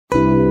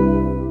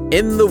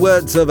In the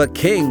words of a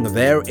king,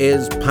 there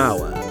is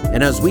power.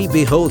 And as we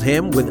behold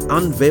him with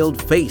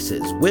unveiled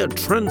faces, we're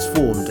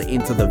transformed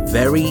into the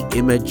very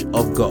image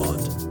of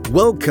God.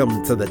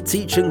 Welcome to the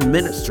teaching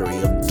ministry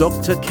of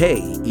Dr.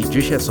 K.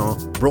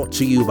 Ijisesan, brought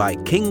to you by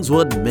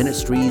Kingswood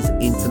Ministries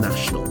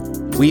International.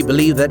 We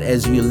believe that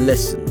as you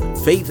listen,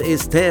 faith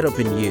is stirred up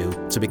in you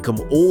to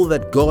become all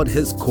that God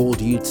has called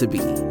you to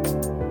be.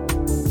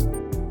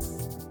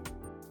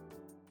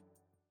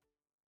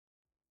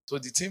 So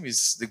the theme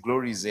is the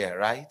glory is there,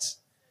 right?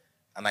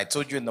 And I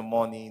told you in the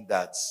morning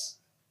that,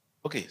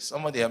 okay,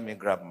 somebody help me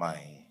grab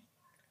my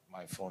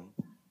phone.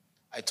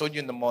 I told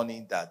you in the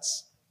morning,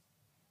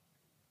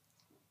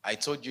 I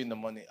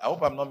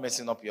hope I'm not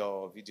messing up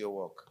your video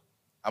work.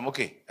 I'm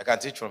okay. I can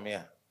teach from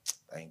here.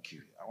 Thank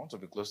you. I want to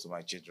be close to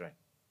my children.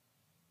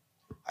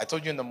 I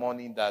told you in the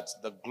morning that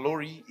the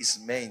glory is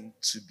meant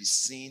to be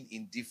seen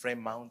in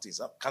different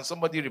mountains. Can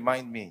somebody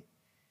remind me?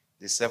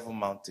 The 7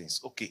 mountains.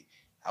 Okay,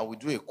 I will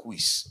do a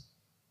quiz.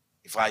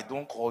 If I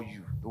don't call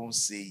you, don't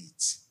say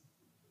it.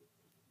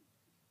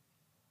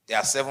 There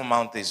are 7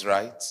 mountains,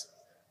 right?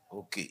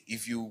 Okay,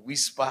 if you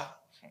whisper,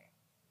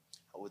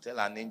 I will tell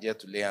an angel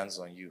to lay hands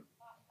on you.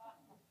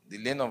 The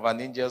lane of an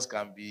angel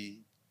can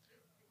be,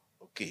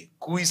 okay,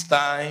 quiz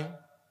time,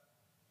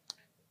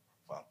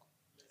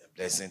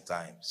 blessing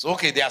time. So,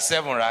 okay, there are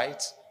 7,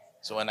 right?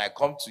 So when I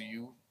come to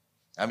you,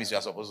 that means you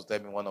are supposed to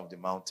tell me one of the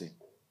mountain.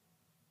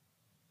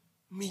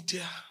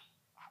 Media,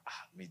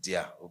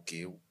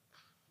 okay.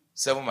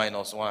 7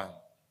 minus 1.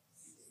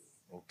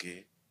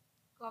 Okay.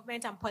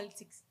 Government and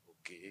politics.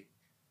 Okay.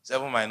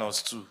 7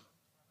 minus 2.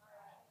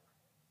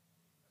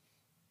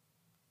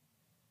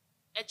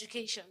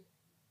 Education.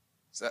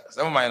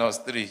 7 minus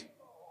 3.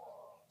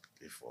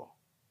 Okay, 4.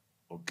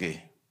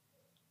 Okay.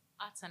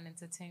 Arts and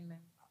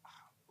entertainment.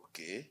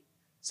 Okay.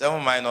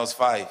 7 minus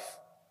 5.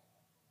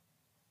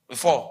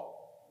 4.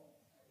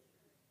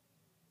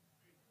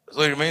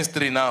 So it remains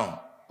 3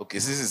 now. Okay,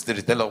 this is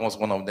 3. Tell us what's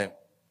one of them.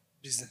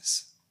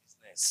 Business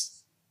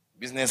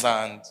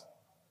and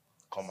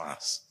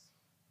commerce.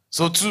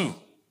 So 2.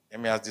 Let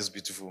me ask this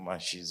beautiful woman.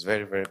 She's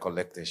very, very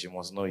collected. She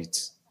must know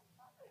it.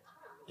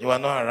 You are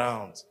not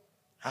around.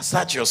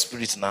 Search your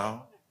spirit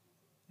now.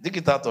 Dig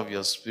it out of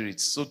your spirit.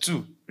 So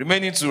 2.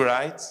 Remaining 2,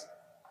 right?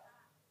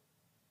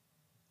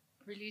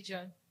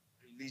 Religion.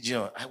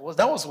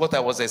 That was what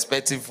I was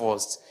expecting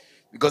first.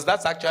 Because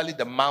that's actually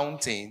the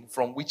mountain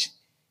from which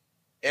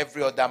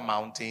every other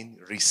mountain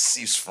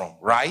receives from,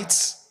 right?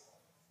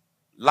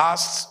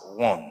 Last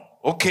one.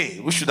 Okay,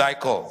 who should I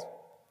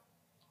call?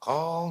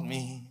 Call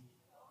me.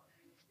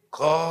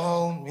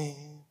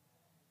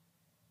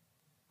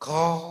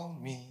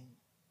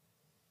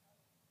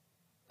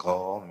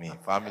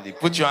 Family,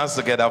 put your hands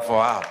together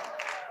for her.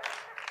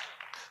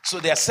 So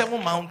there are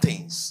 7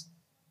 mountains.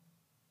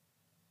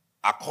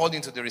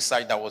 According to the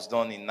research that was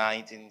done in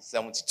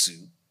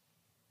 1972,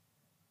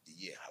 the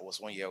year, I was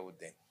 1 year old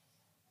then.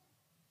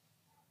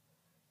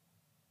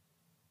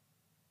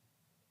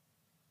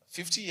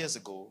 50 years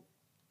ago,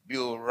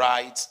 Bill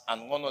Wright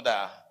and one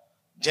other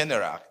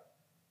general,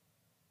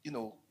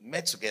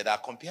 met together,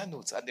 compare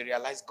notes, and they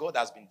realized God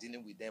has been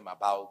dealing with them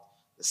about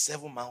the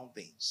 7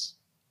 mountains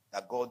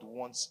that God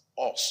wants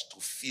us to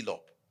fill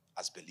up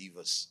as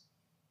believers.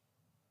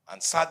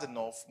 And sad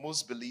enough,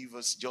 most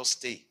believers just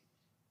stay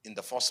in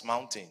the first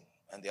mountain,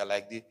 and they are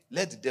like,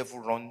 let the devil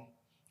run.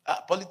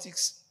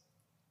 Politics,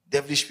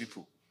 devilish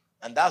people.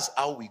 And that's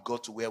how we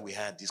got to where we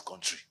are in this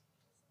country.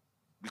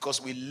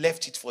 Because we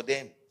left it for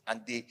them,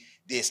 and they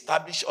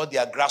established all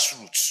their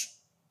grassroots.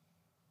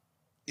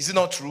 Is it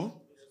not true?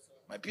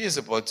 My peer is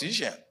a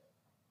politician.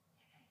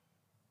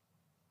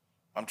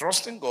 I'm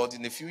trusting God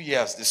in a few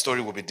years, the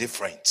story will be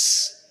different.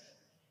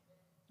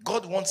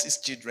 God wants his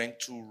children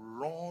to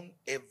run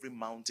every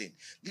mountain.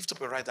 Lift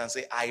up your right hand and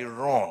say, I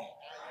run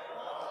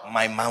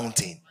my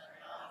mountain.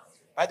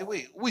 By the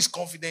way, who is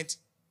confident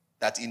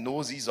that he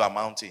knows his or her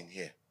mountain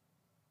here?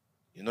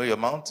 You know your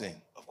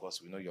mountain? Of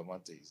course, we know your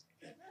mountain.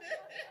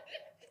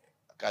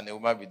 Can a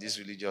woman be this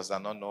religious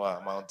and not know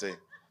her mountain?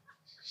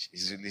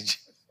 She's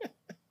religious.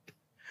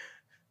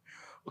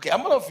 Okay, how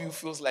many of you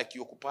feels like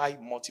you occupy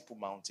multiple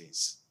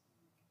mountains?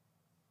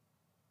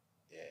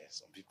 Yeah,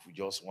 some people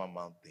just one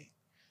mountain.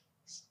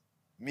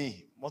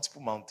 Me,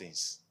 multiple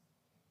mountains.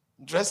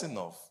 Interesting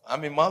enough,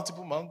 I'm in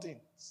multiple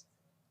mountains.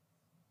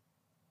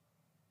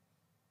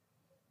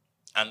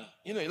 And,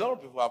 a lot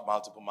of people have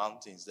multiple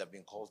mountains they've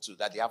been called to,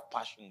 that they have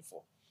passion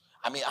for.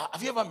 I mean,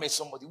 have you ever met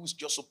somebody who's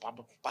just so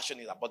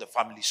passionate about the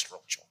family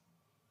structure?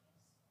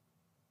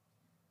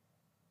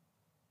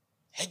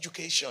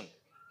 Education.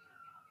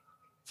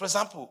 For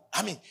example,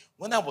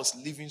 when I was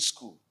leaving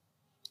school,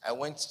 I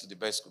went to the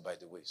best school, by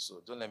the way,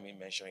 so don't let me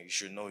mention it. You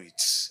should know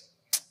it.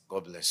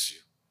 God bless you.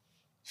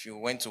 If you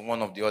went to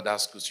one of the other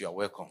schools, you are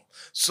welcome.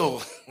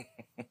 So,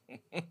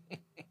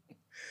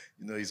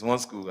 it's one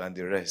school and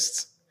the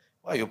rest.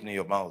 Why are you opening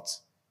your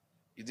mouth?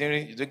 You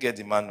didn't get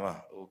the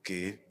manual.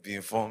 Okay, be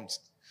informed.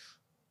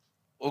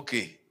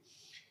 Okay.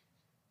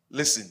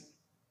 Listen,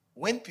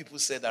 when people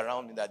said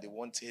around me that they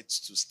wanted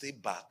to stay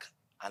back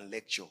and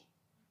lecture,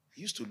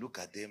 I used to look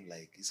at them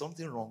like, is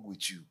something wrong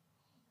with you?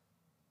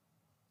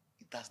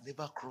 It has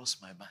never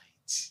crossed my mind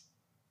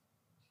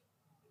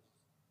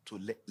to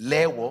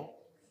level.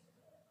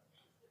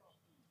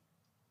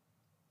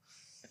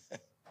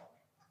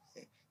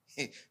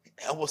 It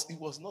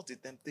was not a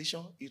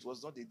temptation. It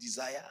was not a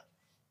desire.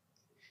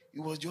 It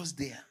was just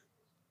there.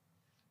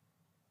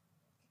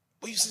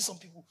 But you see some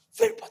people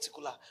very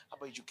particular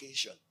about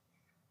education.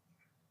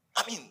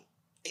 I mean,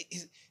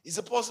 is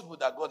it possible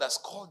that God has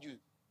called you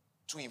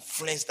to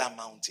influence that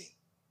mountain?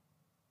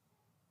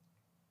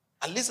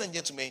 And listen,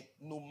 gentlemen,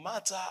 no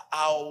matter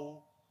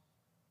how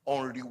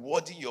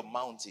unrewarding your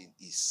mountain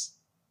is,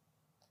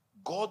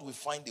 God will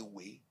find a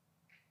way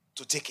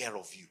to take care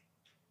of you.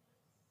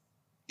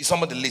 Is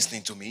somebody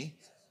listening to me?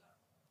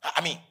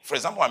 I mean, for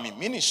example, I'm in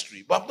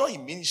ministry, but I'm not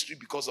in ministry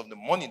because of the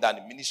money that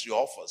the ministry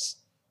offers.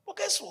 But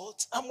guess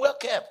what? I'm well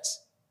kept.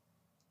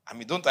 I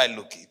mean, don't I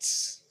look it?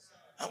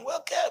 I'm well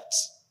kept.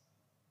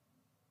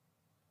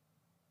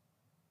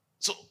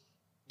 So,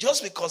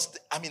 just because,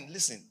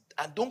 listen,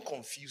 and don't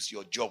confuse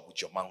your job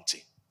with your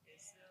mountain.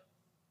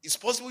 It's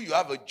possible you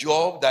have a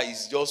job that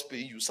is just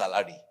paying you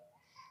salary,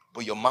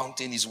 but your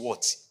mountain is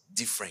what?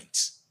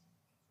 Different.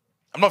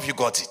 I don't know if you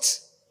got it.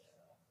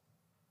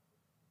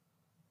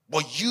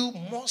 But you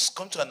must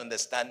come to an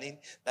understanding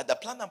that the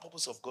plan and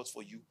purpose of God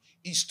for you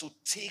is to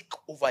take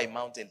over a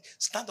mountain.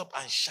 Stand up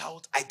and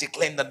shout, I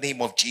declare in the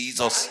name of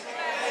Jesus.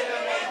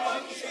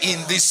 In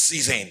this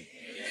season,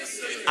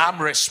 I'm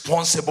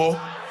responsible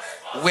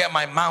where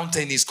my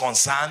mountain is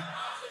concerned.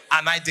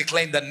 And I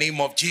declare in the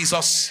name of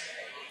Jesus,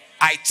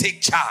 I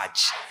take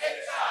charge.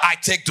 I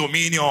take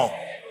dominion.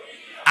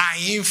 I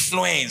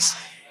influence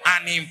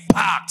and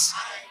impact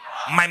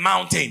my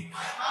mountain.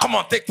 Come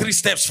on, take 3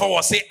 steps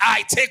forward. Say,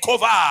 I take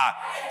over.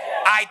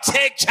 I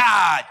take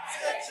charge.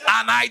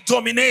 And I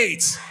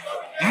dominate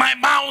my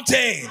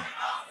mountain.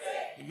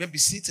 You may be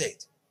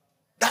seated.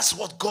 That's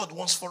what God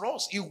wants for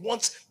us. He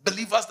wants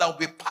believers that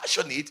will be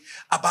passionate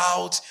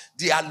about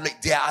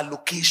their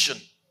allocation.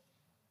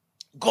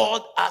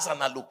 God has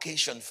an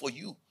allocation for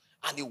you,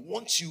 and He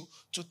wants you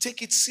to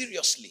take it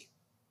seriously.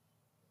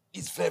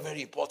 It's very,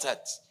 very important.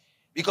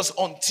 Because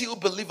until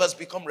believers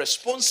become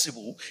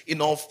responsible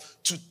enough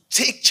to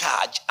take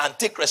charge and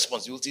take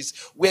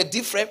responsibilities, where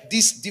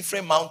these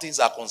different mountains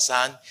are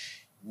concerned,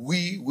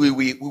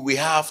 we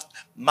have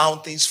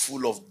mountains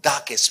full of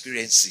dark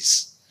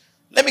experiences.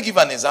 Let me give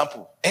an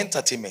example.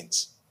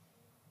 Entertainment.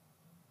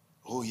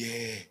 Oh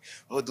yeah,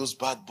 those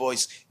bad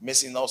boys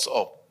messing us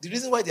up. The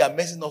reason why they are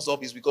messing us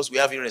up is because we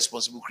have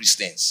irresponsible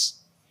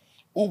Christians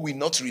who will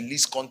not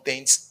release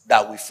content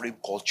that will frame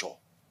culture.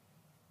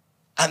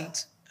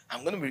 And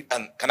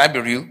can I be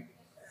real?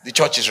 The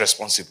church is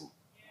responsible.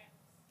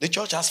 The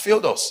church has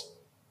failed us.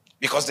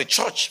 Because the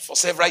church for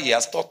several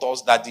years taught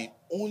us that the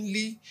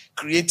only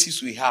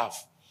creatives we have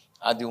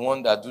are the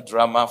ones that do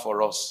drama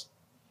for us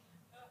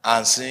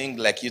and sing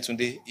like you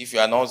today. If you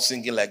are not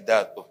singing like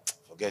that,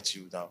 forget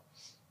you now.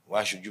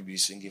 Why should you be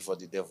singing for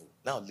the devil?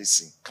 Now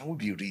listen, can we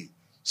be real?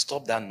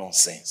 Stop that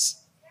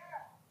nonsense.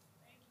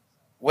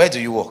 Where do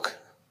you work?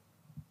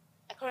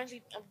 I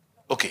currently...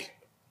 Okay.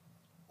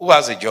 Who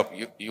has a job?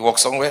 You work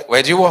somewhere?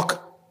 Where do you work?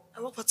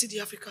 I work for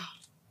TD Africa.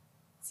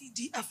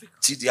 TD Africa.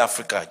 TD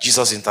Africa.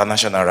 Jesus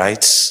International, right?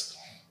 It's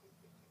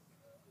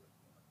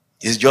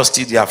just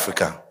TD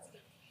Africa.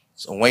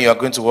 So when you are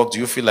going to work, do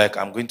you feel like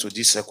I'm going to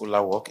this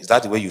secular work? Is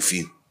that the way you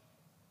feel?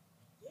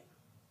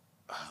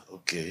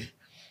 Okay.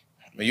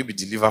 May you be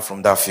delivered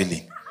from that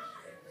feeling.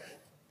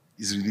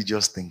 It's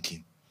religious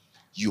thinking.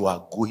 You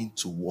are going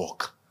to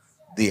work.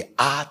 The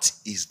earth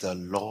is the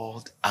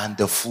Lord and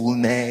the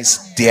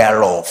fullness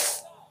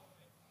thereof.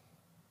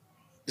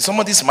 Is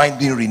somebody's mind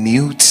being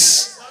renewed?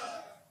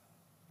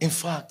 In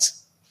fact,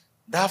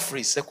 that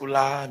phrase,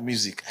 secular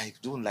music, I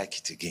don't like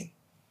it again.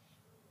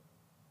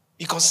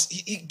 Because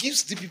it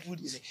gives the people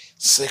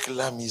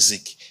secular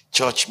music,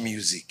 church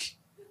music.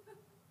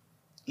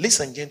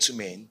 Listen,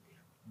 gentlemen,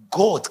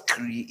 God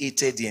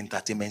created the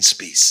entertainment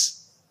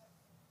space.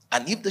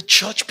 And if the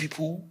church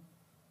people,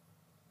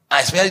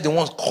 especially the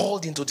ones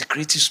called into the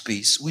creative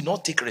space, will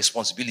not take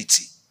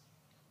responsibility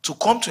to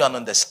come to an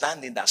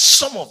understanding that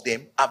some of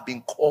them have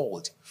been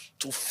called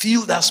to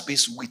fill that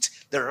space with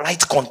the right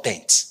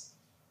content.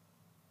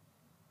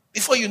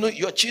 Before you know,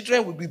 your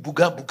children will be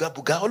booga, booga,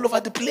 booga all over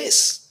the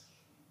place.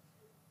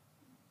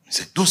 He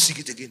said, don't sing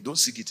it again, don't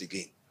sing it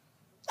again.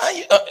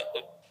 And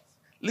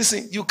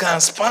listen, you can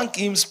spank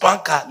him,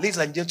 spank her. Ladies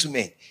and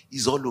gentlemen,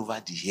 he's all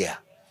over the air.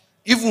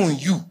 Even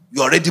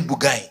you're already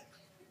boogaing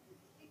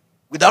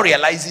without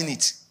realizing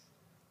it.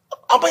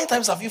 How many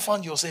times have you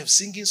found yourself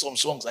singing some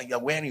songs and you're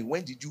wearing?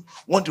 When did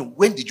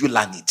you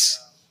learn it?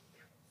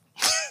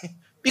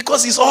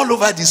 Because it's all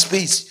over the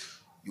space.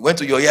 You went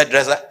to your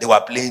hairdresser, they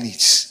were playing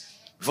it.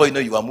 Before you know,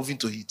 you are moving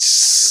to it.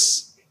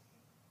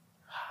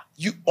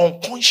 You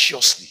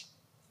unconsciously,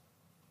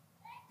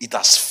 it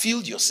has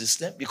filled your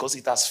system because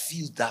it has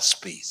filled that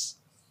space.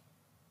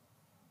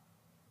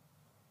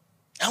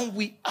 And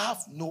we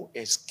have no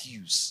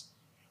excuse.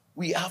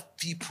 We have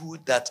people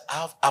that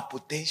are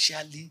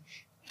potentially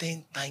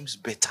 10 times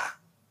better.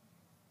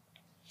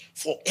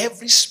 For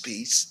every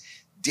space,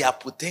 there are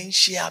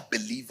potential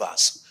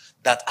believers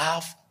that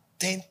have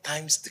 10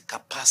 times the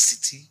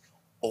capacity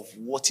of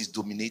what is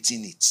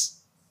dominating it.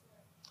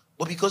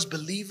 But because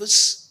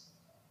believers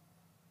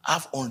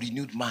have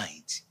unrenewed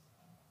mind,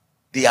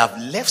 they have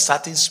left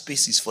certain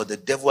spaces for the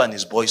devil and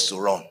his boys to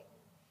run.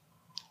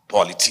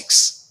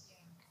 Politics.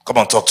 Come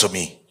on, talk to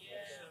me.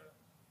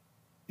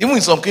 Even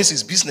in some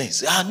cases,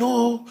 business.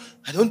 No,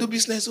 I don't do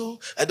business. Oh,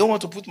 I don't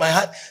want to put my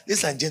hand.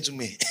 Ladies and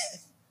gentlemen,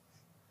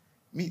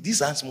 these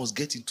hands must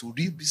get into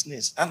real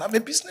business. And I'm a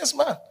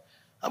businessman.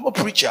 I'm a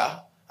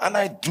preacher. And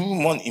I do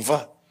money. In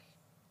fact,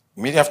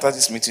 immediately after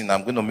this meeting,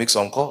 I'm going to make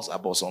some calls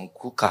about some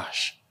cool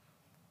cash.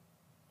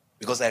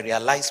 Because I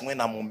realize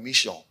when I'm on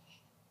mission,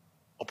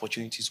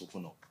 opportunities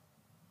open up.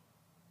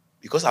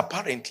 Because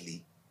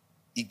apparently,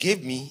 he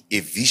gave me a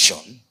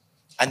vision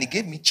and he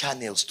gave me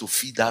channels to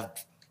feed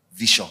that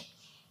vision.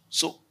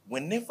 So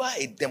whenever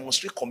I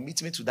demonstrate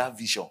commitment to that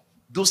vision,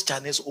 those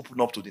channels open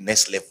up to the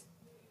next level.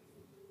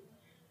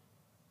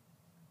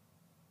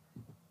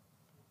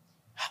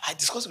 I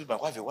discussed with my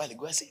wife a while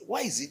ago. I said,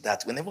 why is it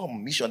that whenever I'm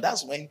on mission,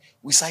 that's when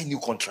we sign new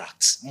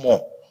contracts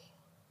more?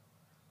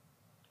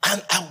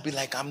 And I will be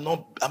like, I'm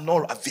not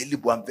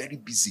available. I'm very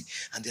busy.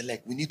 And they're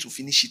like, we need to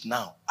finish it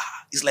now.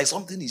 It's like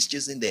something is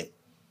chasing them.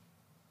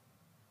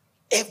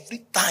 Every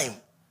time,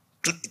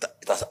 it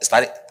has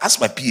started.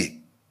 Ask my PA.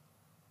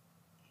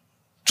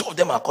 2 of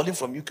them are calling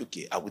from UK.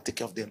 Okay, I will take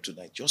care of them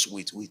tonight. Just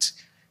wait.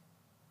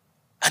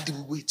 And they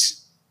will wait.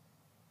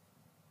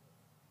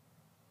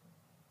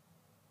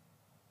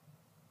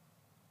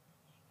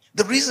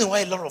 The reason why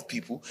a lot of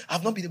people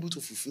have not been able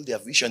to fulfill their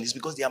vision is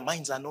because their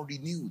minds are not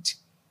renewed.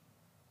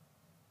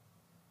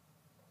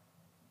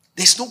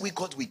 There's no way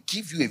God will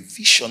give you a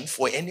vision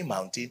for any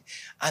mountain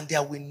and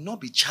there will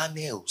not be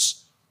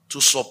channels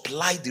to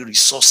supply the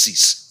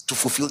resources to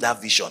fulfill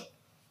that vision.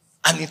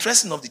 And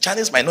interesting enough, the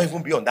channels might not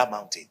even be on that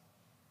mountain.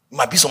 It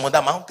might be some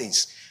other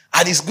mountains.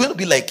 And it's going to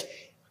be like,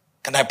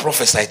 can I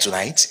prophesy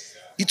tonight?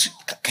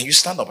 Can you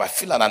stand up? I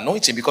feel an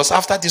anointing because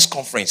after this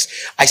conference,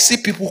 I see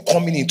people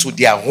coming into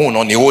their own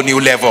on a whole new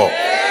level.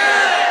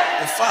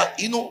 In fact,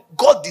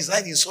 God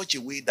designed in such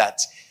a way that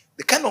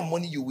the kind of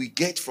money you will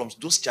get from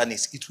those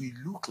channels, it will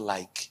look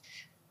like,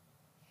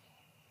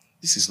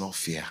 this is not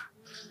fair.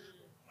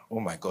 Oh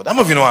my God. How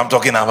many of you know what I'm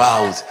talking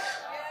about?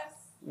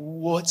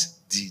 What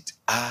did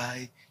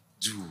I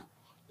do?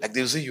 Like they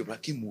will say, I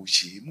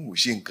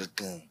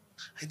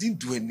didn't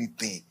do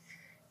anything.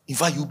 In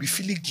fact, you'll be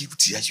feeling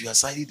guilty as you are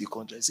signing the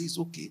contract. Say it's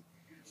okay.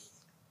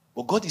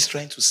 But God is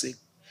trying to say,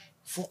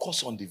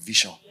 focus on the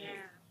vision.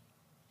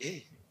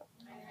 Hey,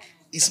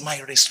 it's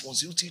my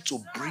responsibility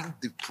to bring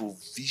the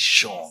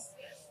provision.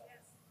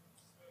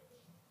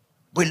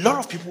 But a lot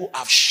of people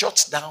have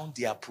shut down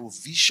their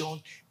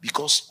provision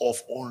because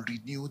of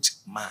unrenewed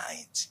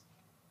mind.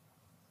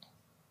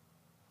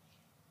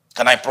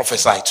 Can I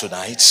prophesy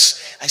tonight?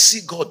 I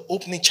see God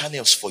opening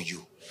channels for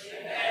you.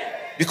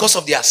 Because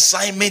of the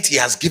assignment he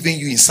has given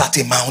you in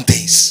certain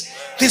mountains.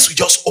 Things will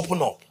just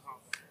open up.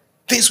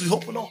 Things will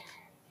open up.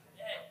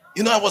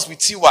 I was with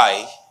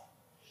TY.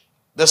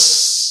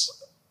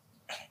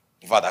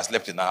 In fact, I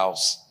slept in the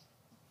house.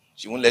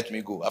 She won't let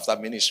me go after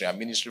ministry. I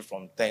ministry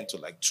from 10 to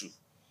like 2. I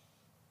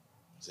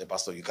said,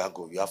 Pastor, you can't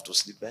go. You have to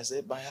sleep. I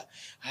said, but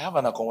I have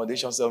an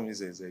accommodation. He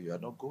said, you are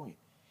not going.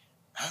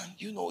 And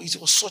it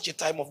was such a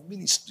time of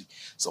ministry.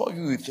 Some of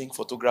you will think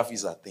photography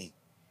is a thing.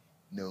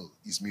 No,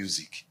 it's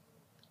music.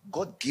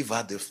 God gave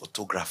her the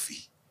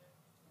photography.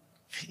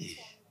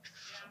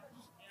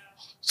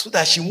 So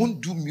that she won't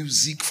do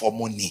music for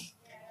money.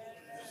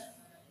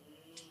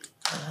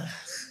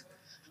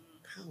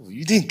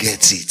 You didn't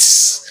get it.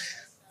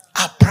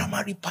 Our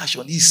primary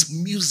passion is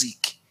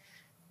music.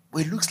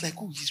 But it looks like,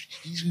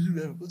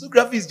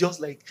 photography is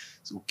just like,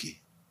 it's okay.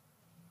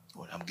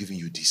 Lord, I'm giving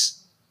you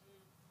this.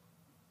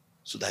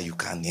 So that you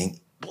can.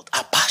 But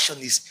our passion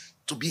is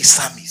to be a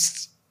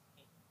psalmist.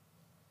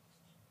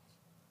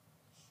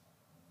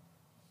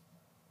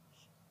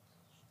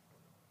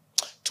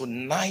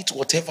 Tonight,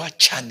 whatever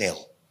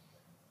channel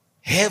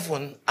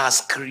heaven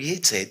has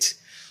created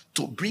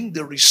to bring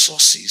the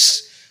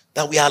resources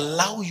that will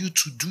allow you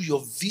to do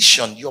your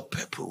vision, your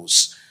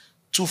purpose,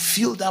 to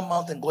fill that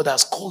mountain God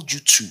has called you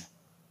to.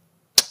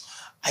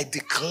 I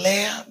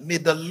declare, may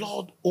the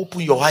Lord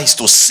open your eyes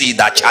to see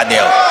that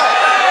channel.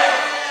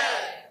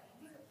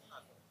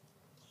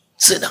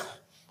 Sit down.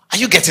 Are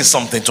you getting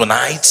something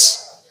tonight?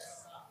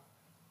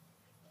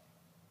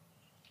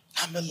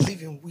 I'm a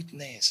living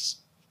witness.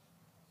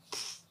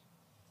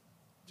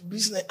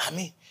 Business,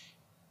 am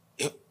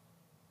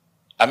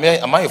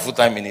I a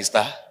full-time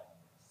minister?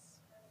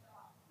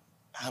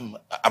 Am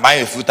I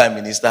a full-time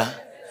minister?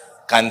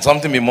 Can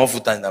something be more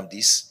full-time than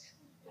this?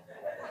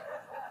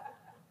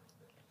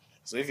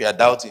 So if you are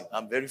doubting,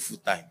 I'm very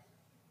full-time.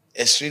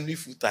 Extremely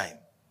full-time.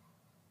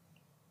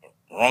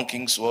 Wrong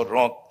Kingsword,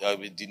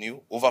 the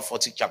new, over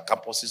 40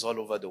 campuses all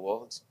over the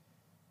world.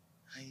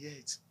 And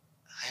yet,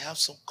 I have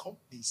some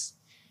companies.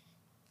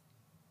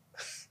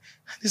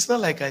 It's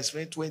not like I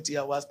spend 20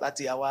 hours,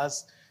 30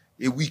 hours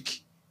a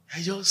week.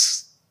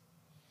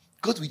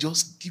 God will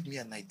just give me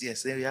an idea.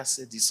 Say, yeah,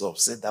 set this up,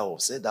 set that up,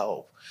 set that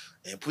up.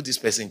 And put this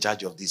person in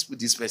charge of this, put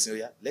this person,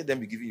 yeah. Let them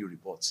be giving you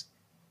reports.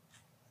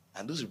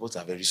 And those reports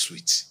are very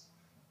sweet.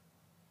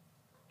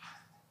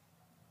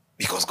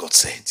 Because God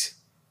said,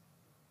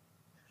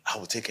 I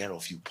will take care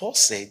of you. Paul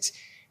said,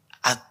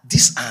 at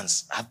these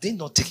hands, have they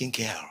not taken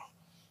care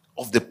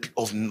of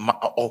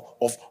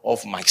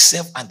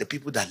myself and the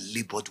people that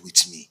labored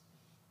with me?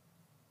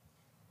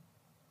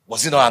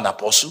 Was he not an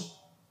apostle?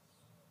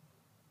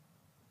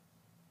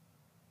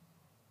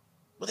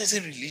 But there's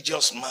a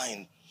religious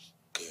mind.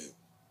 Okay,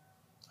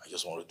 I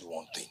just want to do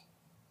one thing.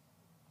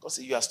 Because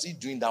you are still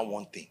doing that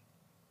one thing.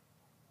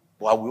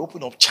 But I will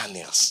open up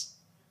channels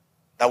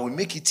that will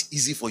make it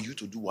easy for you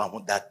to do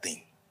that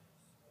thing.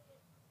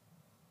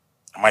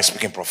 Am I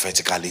speaking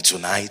prophetically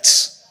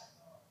tonight?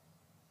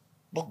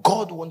 But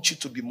God wants you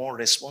to be more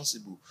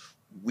responsible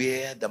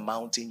where the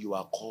mountain you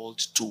are called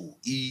to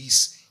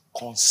is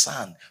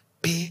concerned.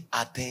 Pay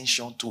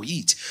attention to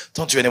it.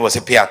 Don't you anybody say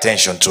pay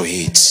attention to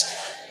it?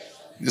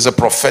 It's a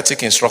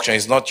prophetic instruction.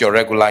 It's not your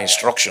regular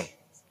instruction.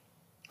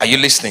 Are you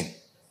listening?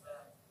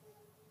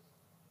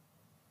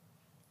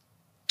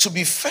 To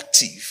be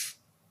effective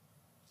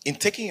in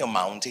taking your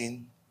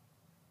mountain,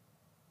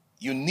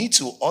 you need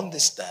to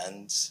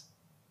understand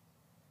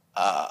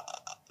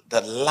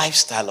the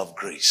lifestyle of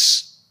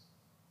grace.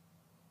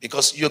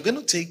 Because you're going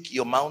to take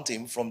your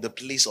mountain from the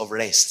place of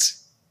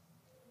rest.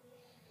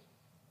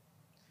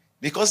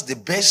 Because the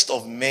best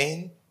of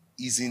men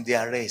is in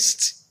their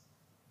rest.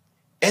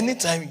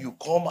 Anytime you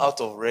come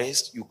out of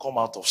rest, you come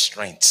out of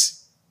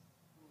strength.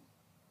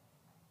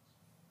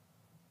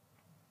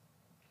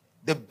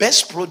 The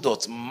best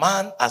product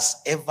man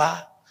has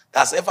ever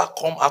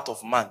come out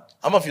of man.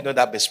 How many of you know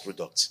that best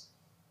product?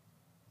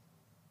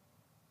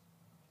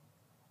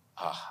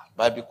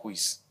 Bible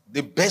quiz.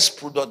 The best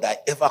product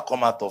that ever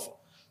come out of,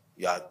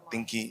 you are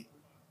thinking,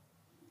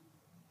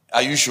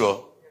 are you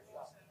sure?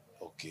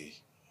 Okay.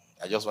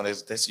 I just wanted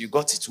to test you. You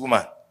got it,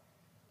 woman.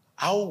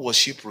 How was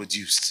she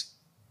produced?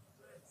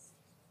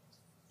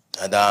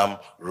 Adam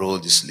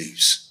rolled his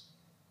sleeves.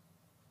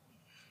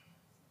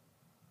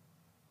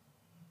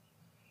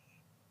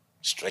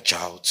 Stretch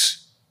out,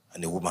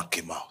 and the woman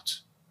came out.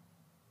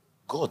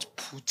 God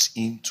put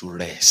him to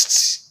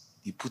rest.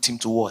 He put him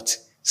to what?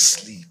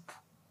 Sleep.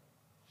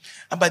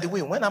 And by the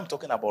way, when I'm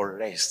talking about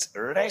rest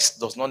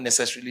does not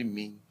necessarily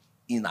mean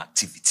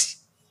inactivity,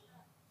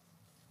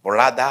 but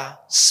rather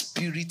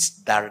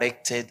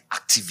spirit-directed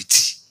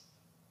activity.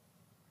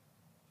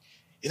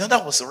 In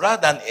other words,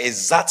 rather than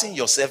exerting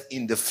yourself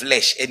in the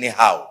flesh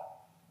anyhow.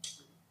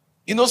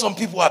 You know, some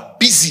people are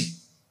busy,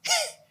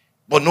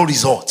 but no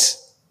result.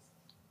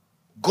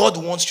 God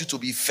wants you to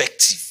be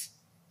effective.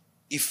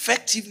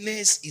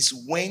 Effectiveness is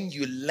when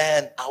you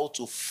learn how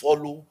to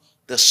follow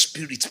the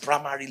Spirit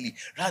primarily,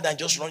 rather than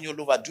just run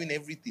all over doing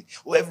everything.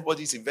 Oh,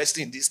 everybody's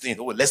investing in this thing.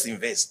 Oh, let's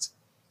invest.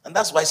 And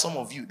that's why some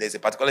of you, there's a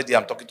particular day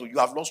I'm talking to, you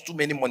have lost too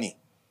many money.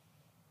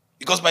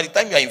 Because by the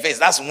time you invest,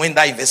 that's when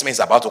that investment is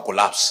about to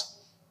collapse.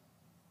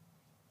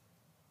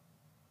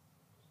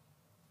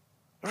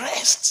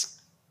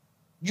 Rest.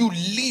 You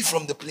live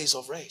from the place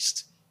of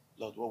rest.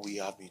 Lord, what will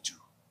you have me do?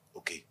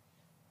 Okay.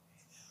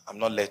 I'm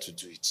not led to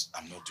do it.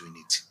 I'm not doing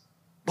it.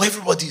 But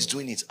everybody is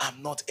doing it.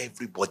 I'm not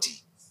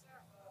everybody.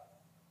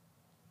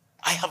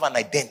 I have an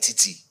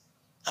identity.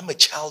 I'm a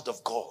child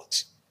of God.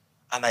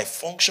 And I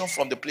function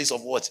from the place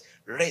of what?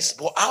 Rest.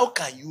 But how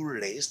can you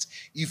rest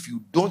if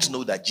you don't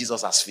know that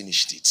Jesus has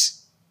finished it?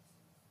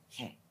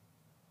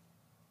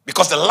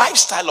 Because the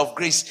lifestyle of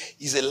grace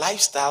is a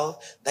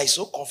lifestyle that is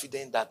so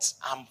confident that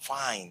I'm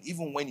fine,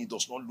 even when it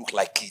does not look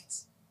like it.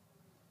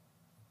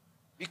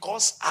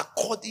 Because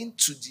according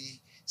to the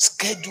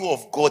schedule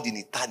of God in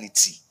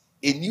eternity,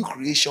 a new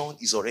creation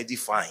is already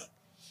fine.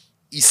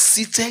 Is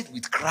seated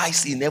with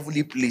Christ in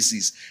heavenly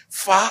places,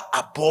 far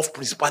above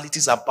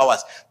principalities and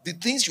powers. The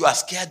things you are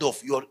scared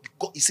of,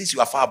 it says you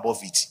are far above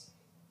it.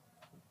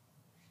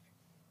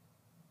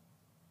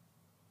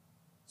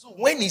 So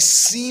when it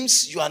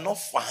seems you are not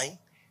fine,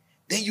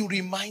 then you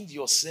remind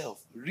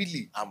yourself,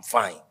 really, I'm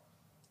fine.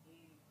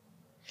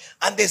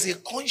 And there's a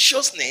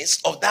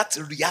consciousness of that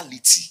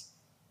reality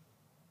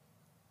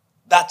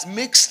that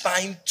makes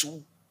time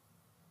to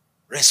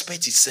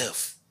respect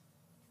itself.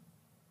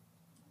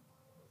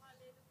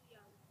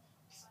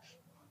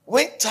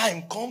 When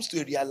time comes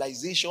to a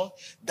realization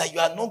that you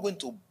are not going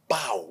to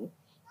bow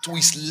to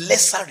its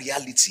lesser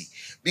reality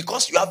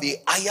because you have a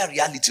higher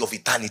reality of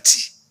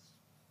eternity,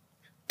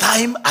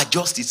 time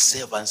adjusts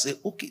itself and says,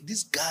 okay,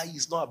 this guy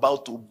is not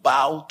about to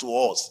bow to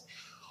us.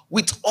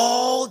 With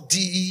all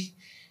the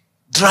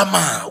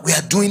drama we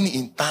are doing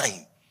in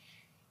time,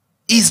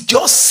 he's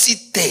just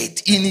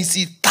seated in his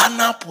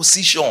eternal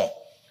position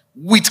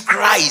with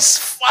Christ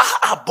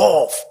far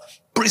above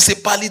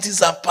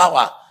principalities and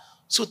power.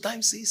 So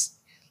time says,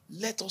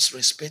 let us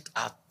respect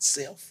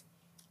ourselves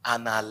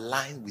and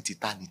align with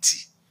eternity.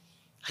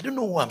 I don't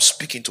know who I'm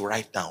speaking to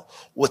right now.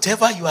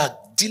 Whatever you are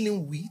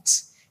dealing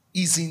with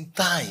is in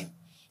time.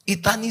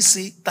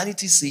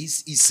 Eternity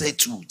says is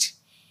settled.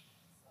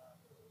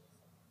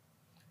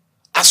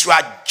 as you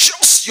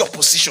adjust your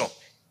position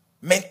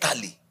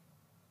mentally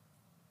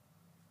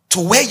to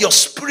where your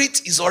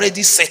spirit is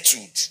already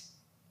settled,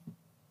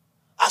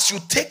 as you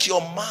take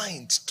your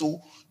mind to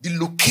the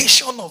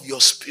location of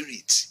your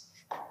spirit,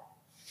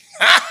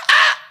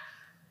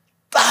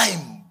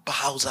 time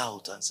bows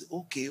out and say,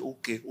 okay,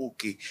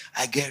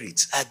 I get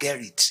it.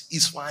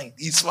 It's fine.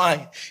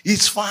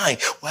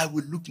 Why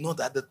we look not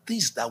at the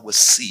things that we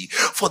see,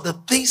 for the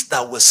things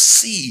that we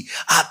see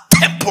are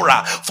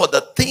temporal, for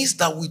the things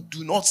that we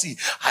do not see.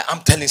 I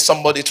am telling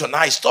somebody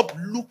tonight, stop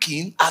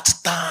looking at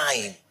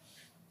time.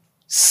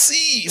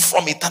 See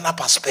from eternal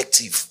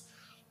perspective.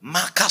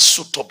 Maka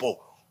sutobo.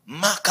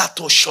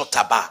 Makato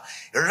shotaba.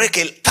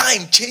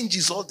 Time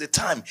changes all the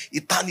time.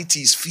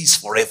 Eternity is fixed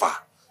forever.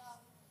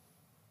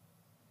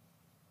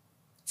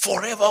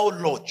 Forever, oh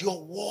Lord,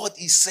 your word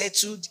is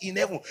settled in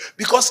heaven,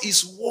 because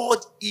his word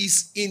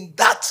is in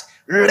that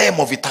realm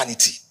of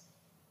eternity.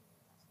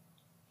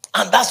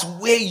 And that's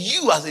where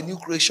you as a new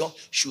creation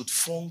should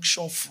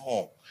function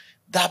from.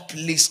 That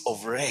place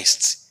of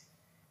rest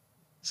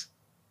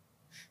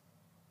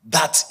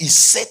that is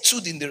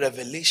settled in the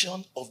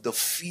revelation of the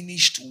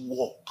finished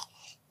work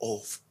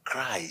of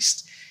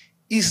Christ.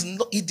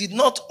 He did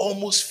not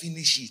almost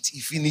finish it, he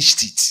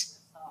finished it.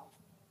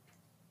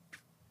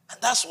 And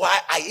that's why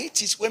I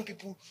hate it when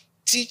people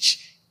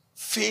teach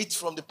faith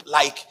from the,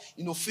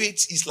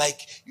 faith is like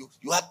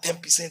you had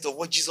 10% of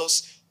what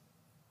Jesus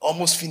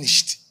almost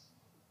finished.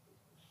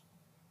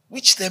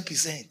 Which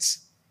 10%?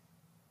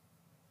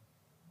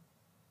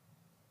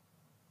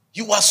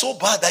 You were so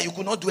bad that you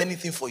could not do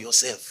anything for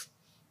yourself.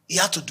 He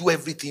had to do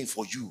everything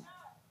for you.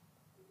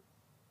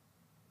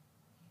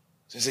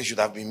 So he said, it should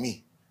have been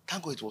me.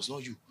 Thank God it was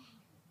not you.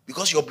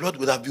 Because your blood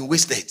would have been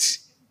wasted.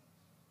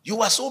 You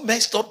were so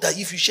messed up that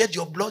if you shed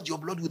your blood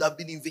would have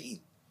been in vain.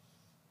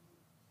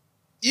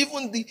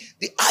 Even the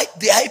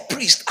high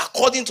priest,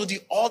 according to the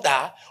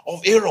order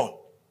of Aaron,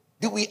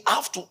 they will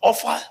have to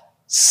offer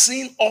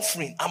sin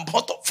offering and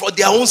for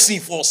their own sin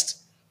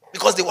first.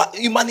 Because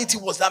humanity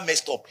was that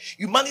messed up.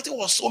 Humanity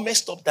was so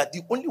messed up that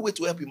the only way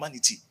to help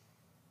humanity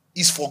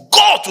is for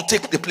God to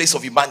take the place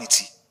of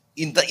humanity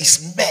in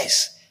his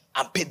mess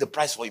and pay the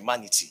price for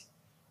humanity.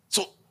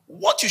 So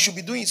what you should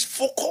be doing is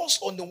focus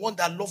on the one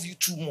that loves you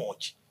too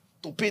much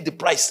to pay the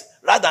price,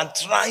 rather than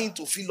trying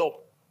to fill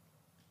up.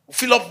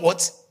 Fill up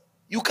what?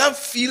 You can't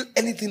fill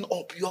anything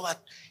up.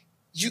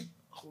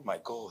 Oh my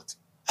God.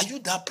 Are you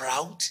that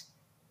proud?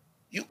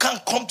 You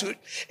can't come to it.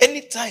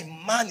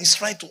 Anytime man is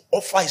trying to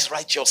offer his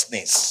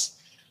righteousness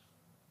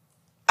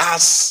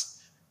as,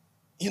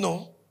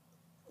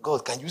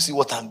 God, can you see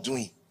what I'm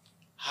doing?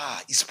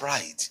 It's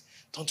pride.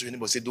 Turn to your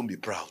neighbor and say, don't be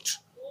proud.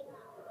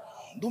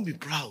 Don't be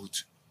proud.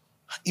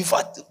 In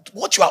fact,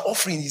 what you are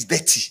offering is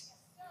dirty.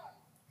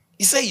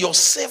 He said your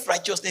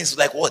self-righteousness is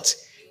like what?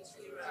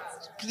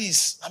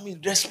 Please,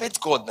 respect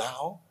God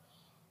now.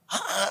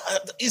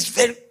 It's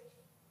very...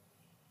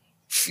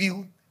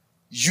 Feel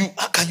you...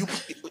 How can you...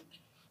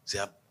 Say,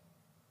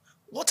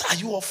 what are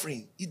you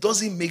offering? It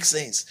doesn't make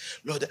sense.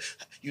 Lord,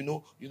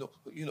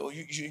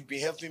 you've been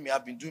helping me.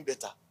 I've been doing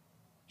better.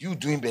 You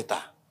doing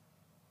better.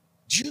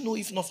 Do you know,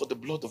 if not for the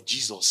blood of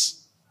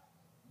Jesus,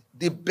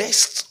 the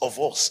best of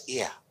us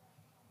here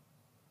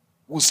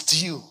will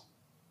still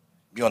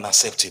be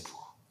unacceptable?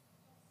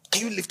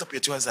 Can you lift up your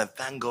two hands and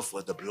thank God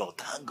for the blood?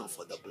 Thank God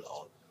for the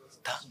blood.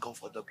 Thank God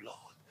for the blood.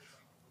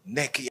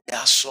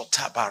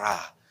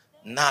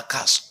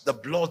 Nakas, the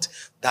blood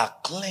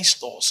that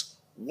cleansed us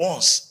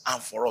once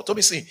and for all.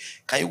 Toby, say,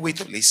 can you wait,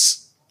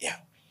 please? Yeah.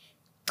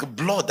 The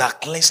blood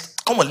that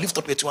cleansed. Come on, lift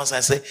up your two hands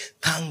and say,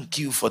 thank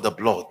you for the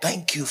blood.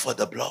 Thank you for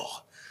the blood.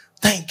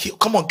 Thank you.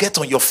 Come on, get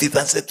on your feet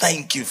and say,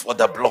 thank you for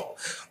the blood.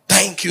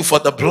 Thank you for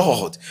the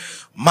blood.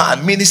 My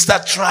minister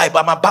tribe,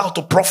 I'm about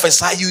to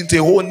prophesy you into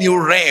a whole new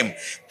realm.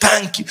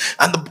 Thank you.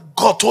 And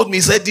God told me,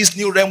 he said, this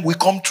new realm will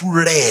come to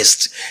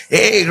rest.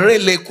 Hey,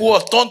 really cool.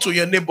 Turn to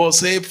your neighbor,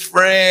 say,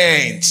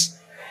 friends.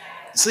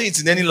 Say it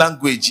in any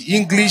language.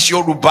 English,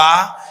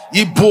 Yoruba,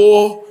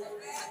 Igbo,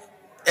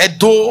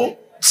 Edo.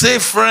 Say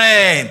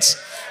friends.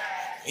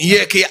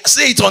 Yeah, okay.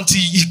 Say it until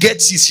he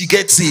gets it. She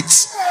gets it.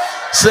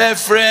 Say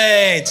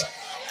friend.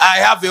 I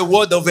have a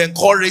word of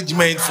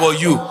encouragement for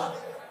you.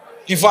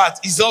 In fact,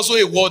 it's also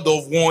a word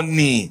of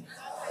warning.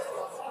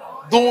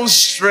 Don't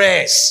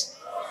stress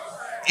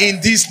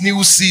in this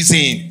new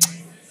season.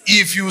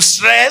 If you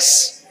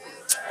stress,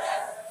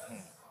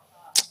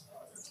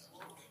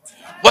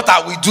 what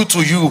I will do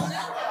to you?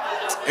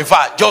 In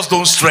fact, just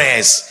don't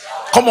stress.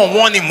 Come on,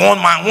 warn him, one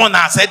man, one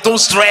I said, don't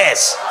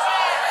stress.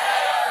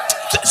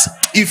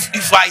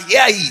 If I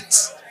hear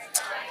it,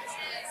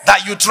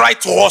 that you try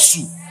to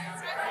hustle,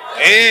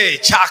 hey,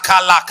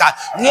 chakalaka,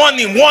 warn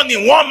him,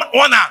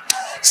 one.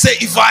 Say,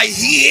 if I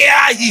hear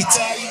it,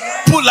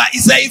 Pula, he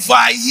said, if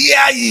I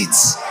hear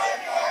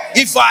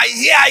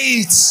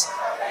it,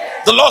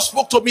 the Lord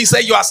spoke to me, he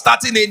said, you are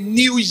starting a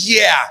new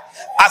year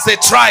as a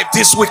tribe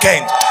this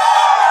weekend.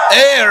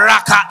 Hey,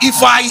 Raka,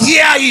 if I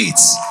hear it,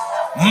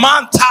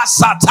 Manta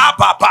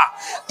Satababa,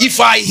 if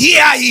I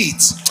hear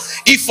it,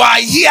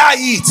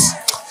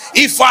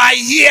 If I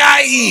hear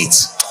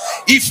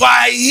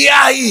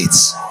it,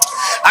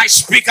 I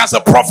speak as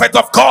a prophet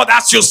of God,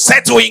 as you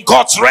settle in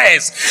God's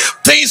rest.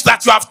 Things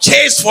that you have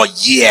chased for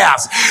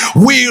years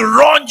will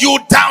run you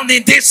down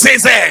in this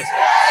season.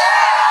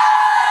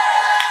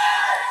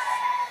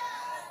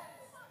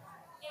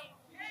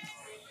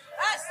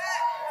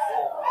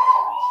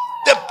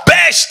 The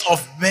best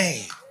of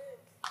men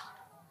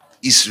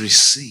is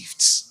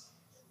received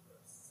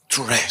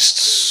to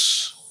rest.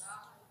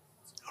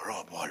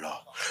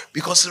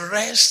 Because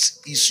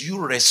rest is you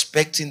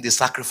respecting the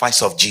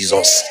sacrifice of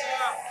Jesus.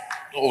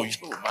 Oh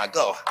my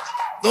God.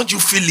 Don't you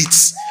feel it?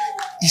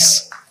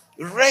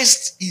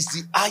 Rest is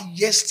the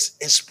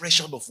highest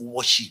expression of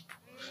worship.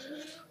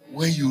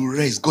 When you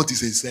rest, God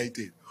is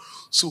excited.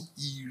 So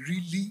she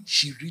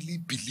really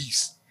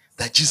believes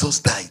that Jesus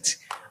died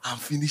and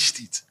finished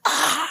it.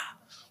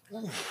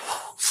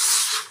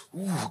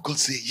 God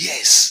said,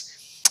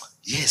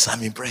 yes,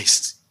 I'm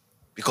impressed.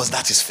 Because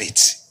that is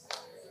faith.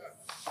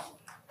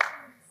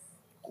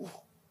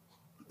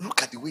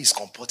 Look at the way he's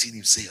comporting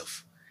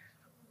himself.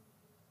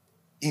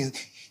 In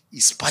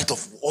spite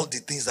of all the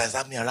things that is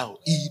happening around,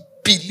 he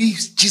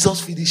believes Jesus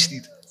finished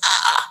it.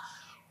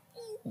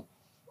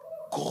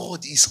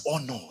 God is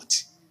honored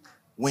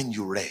when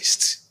you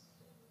rest.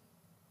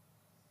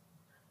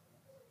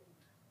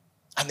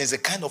 And there's a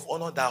kind of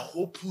honor that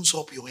opens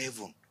up your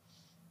heaven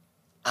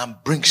and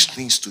brings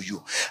things to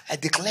you. I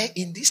declare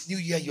in this new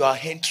year you are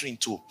entering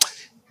to,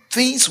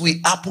 things will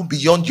happen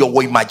beyond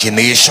your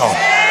imagination.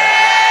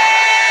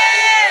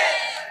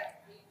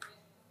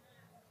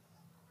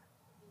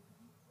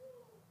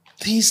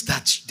 Things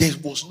that there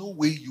was no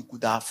way you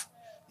could have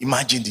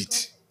imagined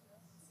it.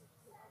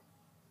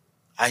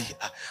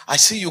 I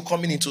see you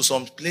coming into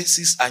some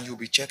places and you'll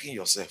be checking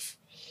yourself.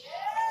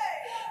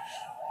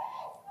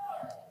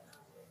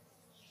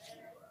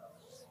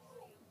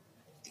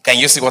 Can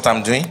you see what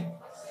I'm doing?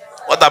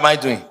 What am I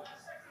doing?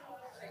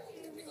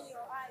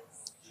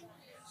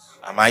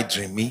 Am I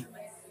dreaming?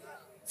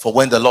 For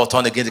when the Lord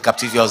turned again the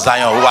captivity of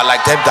Zion, who are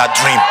like them that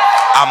dream.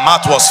 Our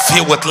mouth was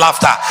filled with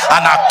laughter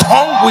and our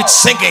tongue with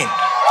singing.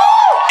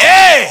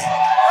 Hey!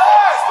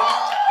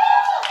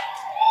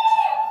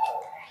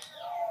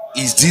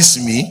 Is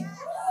this me?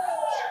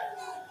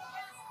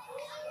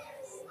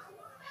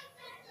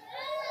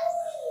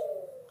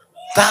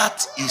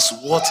 That is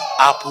what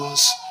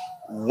happens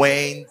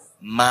when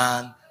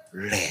man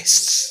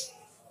rests.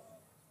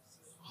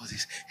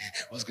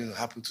 What's going to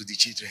happen to the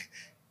children?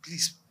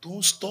 Please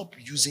don't stop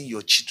using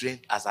your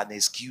children as an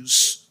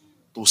excuse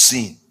to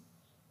sin.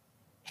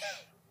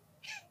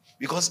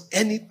 Because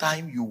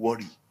anytime you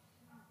worry,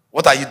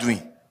 what are you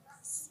doing?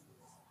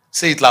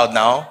 Say it loud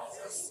now.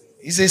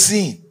 It's a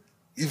sin.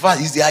 In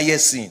fact, it's the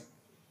highest sin.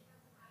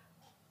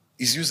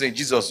 It's you saying,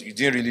 Jesus, you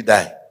didn't really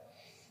die.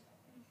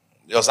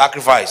 Your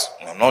sacrifice,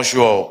 I'm not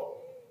sure.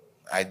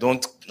 I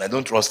don't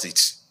trust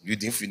it. You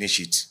didn't finish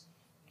it.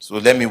 So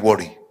let me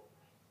worry.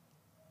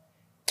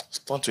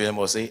 Turn to him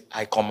and say,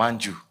 I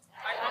command you.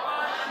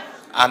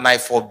 And I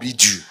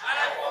forbid you.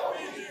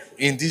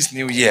 In this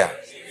new year,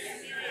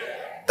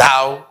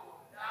 thou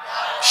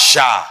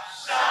shalt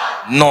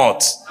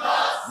not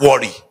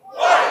worry.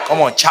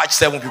 Come on, charge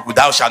 7 people.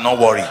 Thou shalt not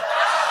worry.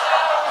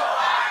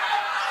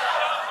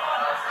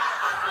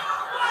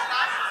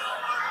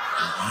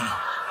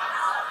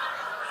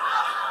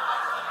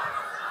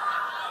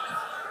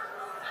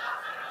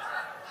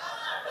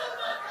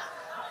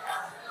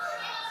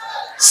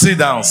 Sit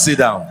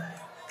down.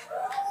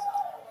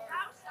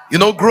 You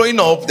know, growing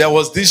up, there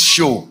was this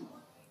show.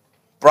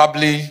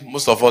 Probably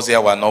most of us here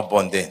were not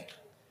born then.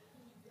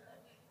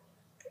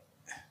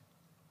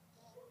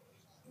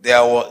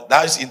 There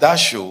was in that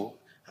show.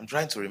 I'm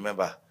trying to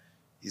remember.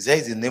 Is there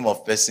the name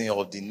of person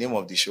or the name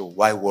of the show?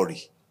 Why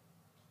Worry?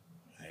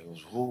 I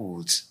was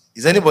old.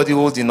 Is anybody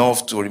old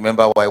enough to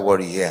remember Why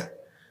Worry here?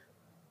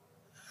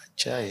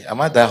 Chai,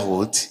 am I that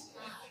old? It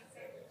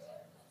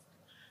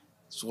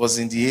was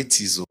in the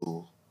 80s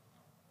or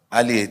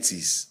early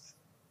 80s.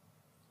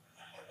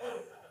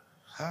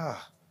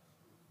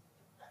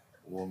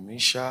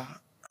 Womisha.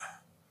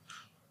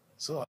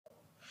 So,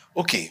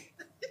 okay.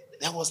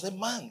 There was a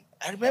man.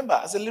 I remember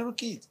as a little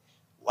kid.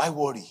 Why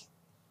worry?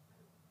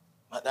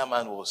 That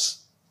man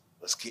was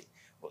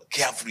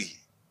carefree.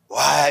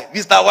 Why?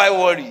 Mr. Why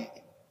worry?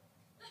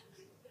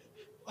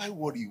 Why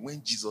worry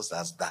when Jesus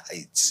has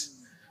died?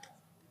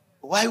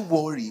 Why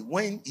worry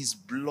when his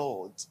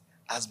blood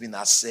has been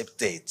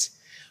accepted?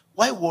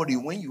 Why worry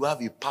when you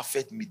have a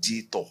perfect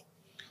mediator?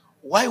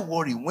 Why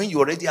worry when you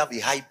already have a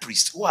high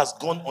priest who has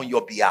gone on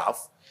your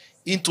behalf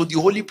into the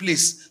holy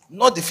place?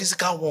 Not the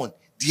physical one,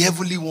 the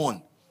heavenly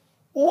one.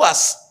 Who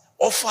has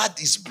offered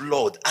his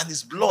blood and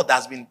his blood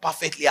has been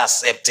perfectly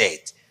accepted.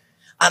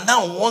 And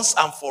now once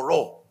and for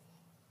all,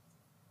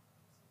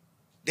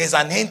 there's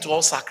an end to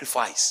all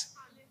sacrifice.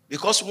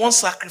 Because one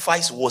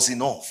sacrifice was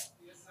enough.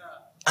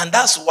 And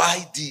that's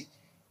why the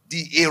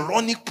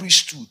Aaronic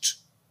priesthood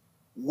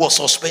was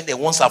suspended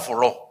once and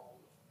for all.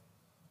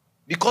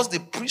 Because the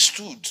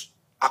priesthood,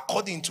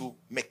 according to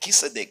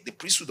Melchizedek, the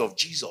priesthood of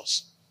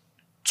Jesus,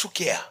 took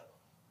care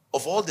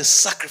of all the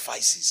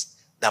sacrifices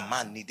that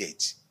man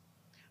needed.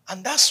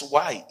 And that's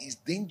why it's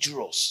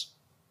dangerous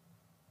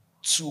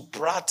to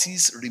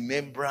practice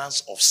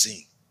remembrance of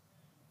sin.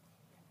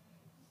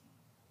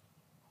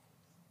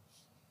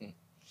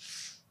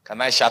 Can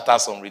I shatter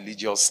some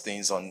religious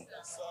things on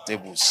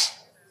tables?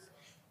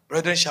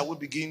 Brethren, shall we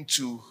begin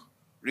to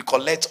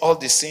recollect all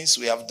the sins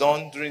we have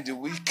done during the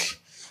week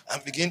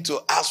and begin to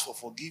ask for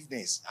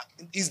forgiveness?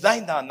 It's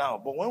dying down now,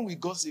 but when we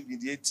got saved in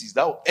the 80s,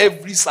 that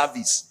every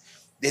service,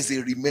 there's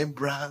a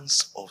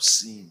remembrance of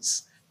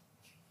sins.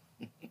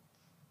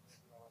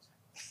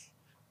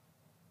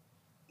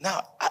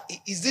 Now,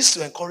 is this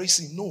to encourage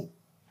sin? No.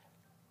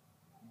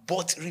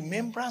 But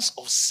remembrance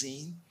of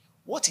sin,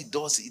 what it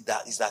does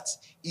is that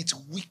it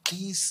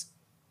weakens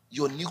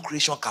your new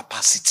creation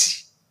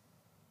capacity.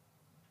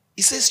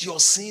 It says, your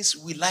sins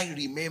will I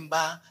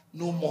remember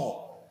no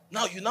more.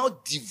 Now, you now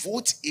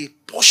devote a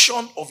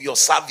portion of your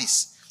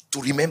service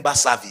to remember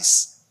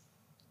service.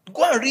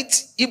 Go and read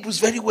Hebrews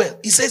very well.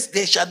 It says,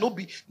 there shall not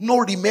be no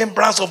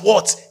remembrance of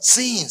what?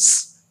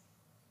 Sins.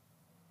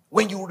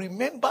 When you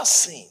remember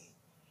sin,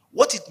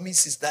 what it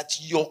means is that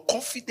your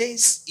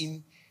confidence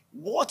in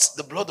what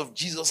the blood of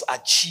Jesus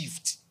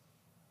achieved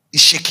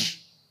is shaky.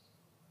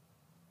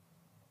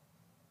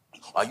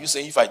 Are you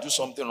saying if I do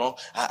something wrong,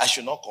 I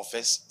should not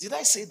confess? Did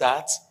I say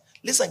that?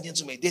 Ladies and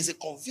gentlemen, there's a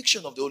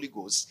conviction of the Holy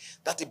Ghost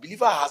that a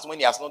believer has when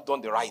he has not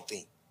done the right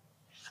thing.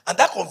 And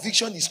that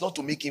conviction is not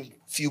to make him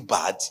feel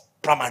bad,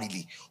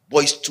 primarily,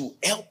 but it's to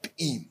help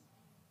him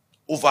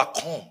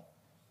overcome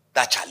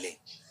that challenge.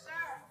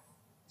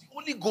 The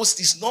Holy Ghost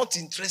is not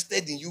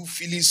interested in you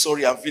feeling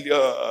sorry and feeling,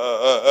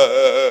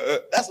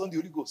 That's not the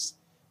Holy Ghost.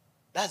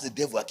 That's the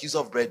devil, accuser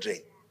of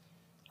brethren.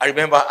 I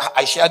remember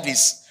I shared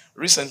this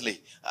recently,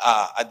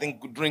 I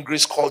think during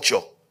Grace Culture.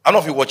 I don't know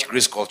if you watch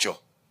Grace Culture.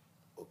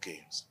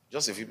 Okay,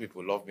 just a few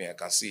people love me. I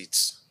can see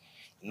it.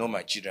 I know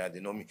my children, they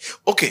know me.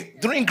 Okay,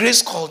 during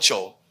Grace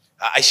Culture,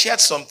 I shared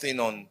something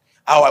on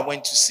how I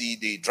went to see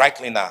the dry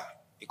cleaner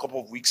a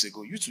couple of weeks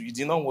ago. You two, you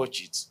did not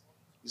watch it.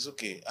 It's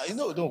okay.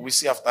 No, we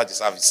see after the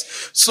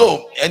service.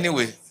 So,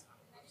 anyway.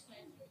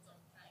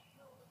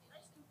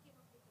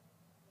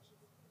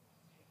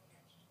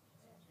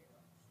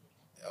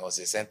 There was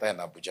a center in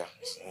Abuja.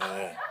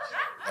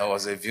 There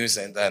was a view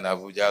center in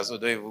Abuja, so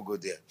don't even go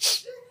there.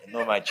 I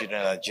know my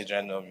children and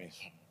children know me.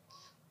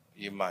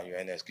 You man, you're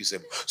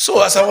inexcusable.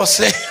 So as I was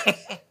saying,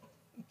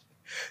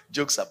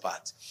 jokes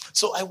apart.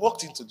 So I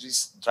walked into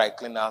this dry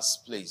cleaner's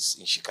place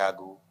in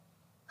Chicago,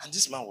 and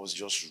this man was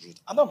just rude.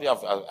 I don't know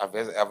if I've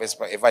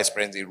ever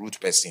experienced a rude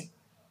person.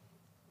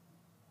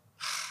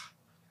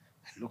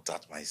 I looked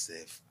at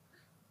myself.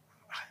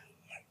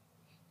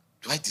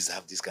 Do I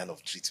deserve this kind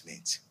of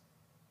treatment?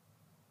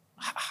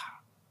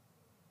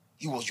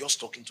 He was just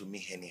talking to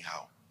me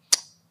anyhow.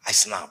 I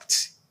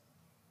snapped.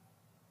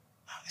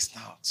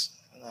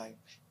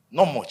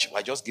 Not much.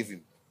 I just gave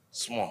him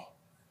small.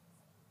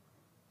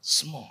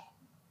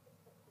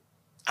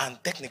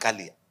 And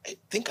technically, I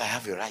think I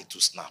have a right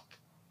to snap.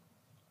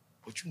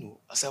 But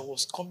as I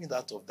was coming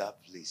out of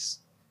that place,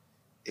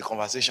 a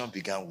conversation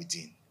began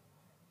within.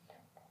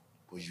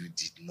 But you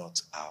did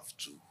not have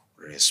to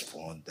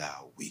respond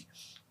that way,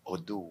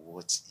 although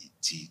what he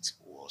did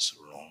was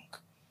wrong.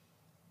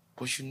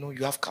 But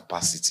you have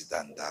capacity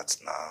than that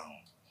now.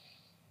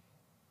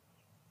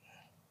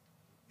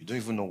 You don't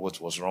even know what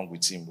was wrong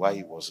with him,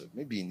 why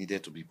maybe he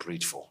needed to be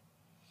prayed for.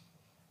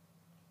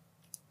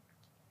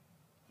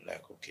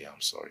 Like, okay, I'm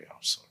sorry.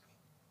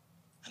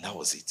 And that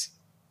was it.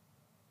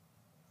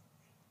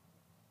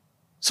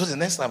 So the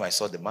next time I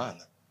saw the man,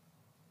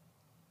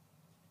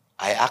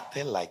 I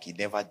acted like he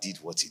never did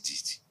what he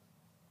did.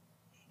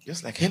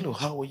 Just like, hello,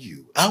 how are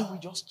you? And we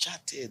just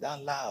chatted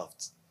and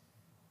laughed.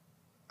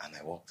 And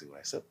I walked away.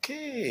 I said,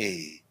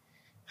 okay,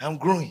 I'm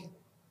growing.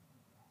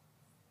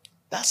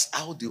 That's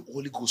how the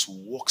Holy Ghost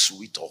works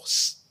with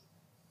us.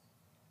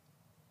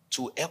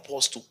 To help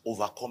us to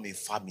overcome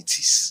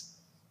infirmities.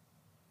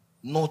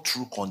 Not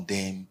through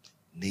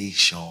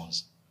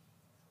condemnations.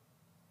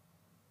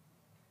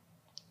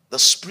 The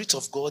Spirit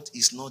of God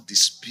is not the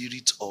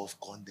spirit of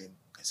condemnation.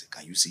 I say,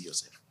 can you see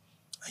yourself?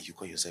 And you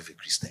call yourself a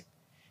Christian.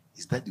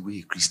 Is that the way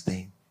a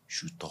Christian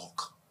should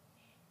talk?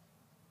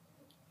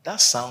 That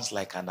sounds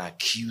like an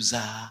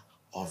accuser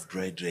of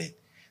brethren.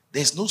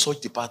 There's no such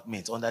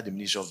department under the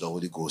ministry of the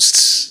Holy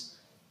Ghost.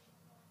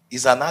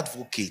 He's an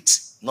advocate,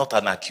 not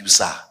an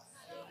accuser.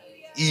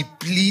 He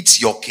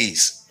pleads your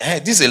case.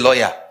 This is a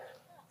lawyer.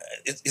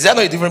 Is there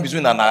no difference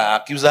between an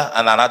accuser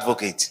and an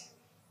advocate?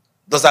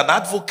 Does an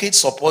advocate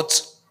support,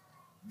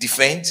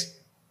 defend,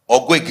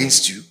 or go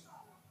against you?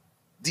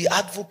 The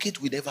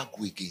advocate will never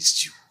go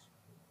against you.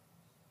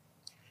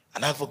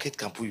 An advocate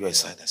can pull you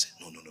aside and say,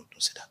 no, don't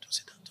say that, don't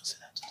say that.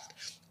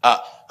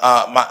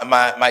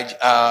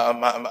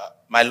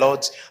 My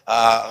Lord,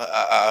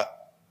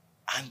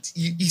 and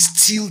he is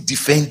still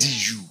defending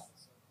you.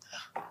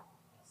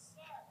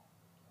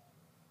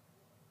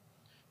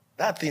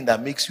 That thing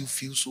that makes you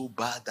feel so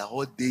bad that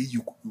all day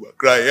you are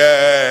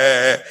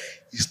crying,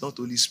 it's not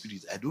Holy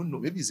Spirit. I don't know.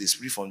 Maybe it's a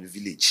spirit from the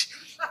village.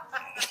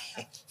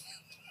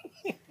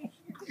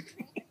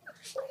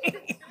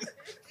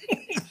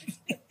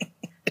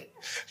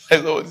 I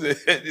don't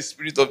say the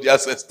spirit of the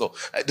ancestor.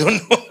 I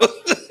don't know.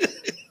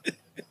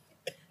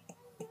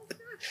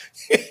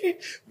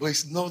 But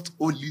it's not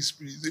Holy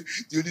Spirit.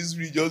 The Holy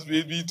Spirit just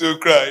made me to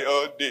cry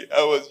all day.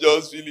 I was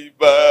just feeling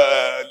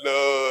bad.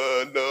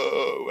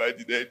 No. Why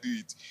did I do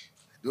it?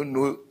 I don't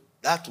know.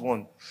 That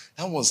one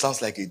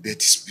sounds like a dirty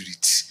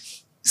spirit.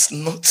 It's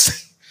not.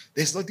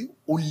 There's nothing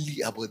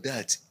holy about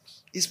that.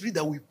 A spirit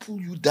that will pull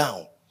you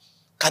down.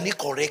 Can it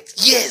correct?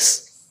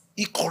 Yes.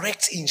 It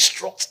corrects, it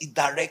instructs, it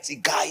directs,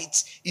 it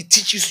guides, it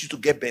teaches you to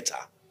get better.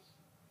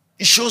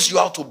 It shows you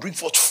how to bring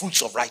forth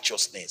fruits of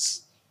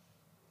righteousness.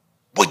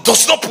 But it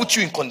does not put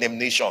you in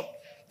condemnation.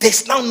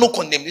 There's now no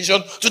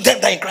condemnation to them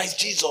that are in Christ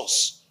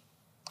Jesus.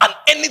 And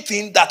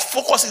anything that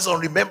focuses on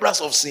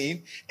remembrance of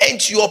sin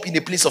ends you up in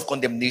a place of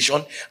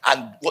condemnation.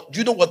 And do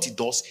you know what it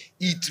does?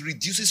 It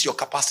reduces your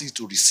capacity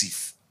to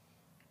receive.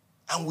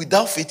 And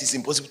without faith, it's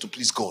impossible to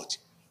please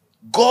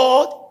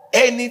God.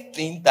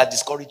 Anything that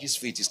discourages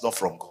faith is not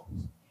from God.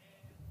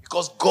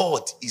 Because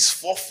God is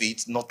for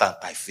faith, not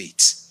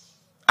anti-faith.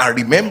 And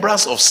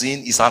remembrance of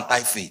sin is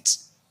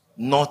anti-faith,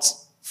 not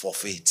for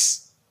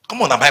faith.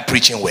 Come on, am I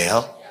preaching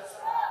well?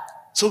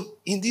 So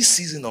in this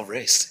season of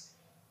rest,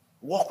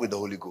 walk with the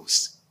Holy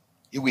Ghost.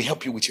 He will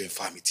help you with your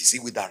infirmities. He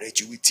will direct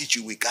you, he will teach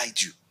you, he will guide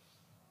you.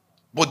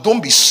 But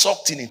don't be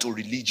sucked into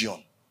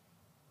religion.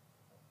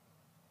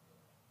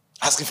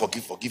 Asking for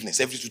forgiveness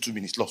every 2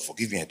 minutes. Lord,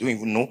 forgive me. I don't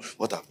even know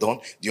what I've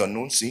done. The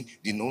unknown sin,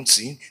 the known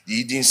sin, the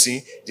hidden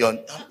sin. Some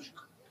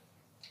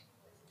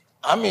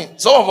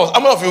of us,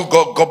 how many of you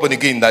got born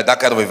again in that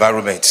kind of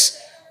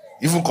environment?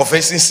 Even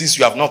confessing sins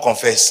you have not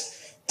confessed.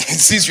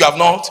 Since you have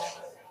not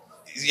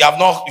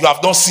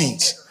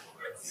sinned.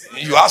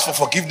 You ask for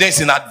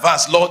forgiveness in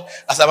advance. Lord,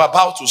 as I'm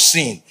about to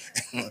sin,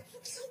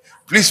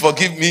 please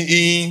forgive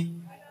me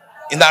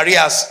in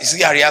arrears. You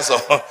see arrears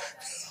or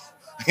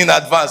in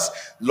advance.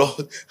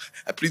 Lord,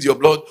 I plead your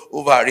blood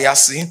over arrears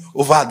sin,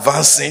 over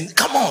advanced sin.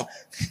 Come on.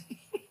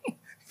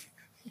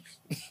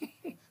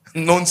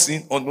 Known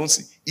sin, unknown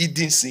sin,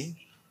 hidden sin,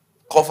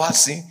 covered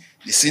sin,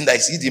 the sin that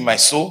is hid in my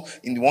soul,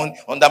 in the one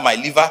under my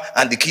liver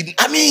and the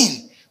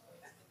kidney.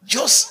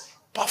 Just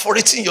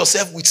perforating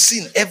yourself with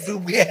sin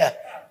everywhere.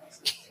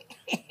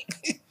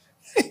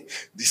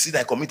 The sin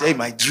I committed in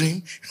my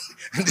dream.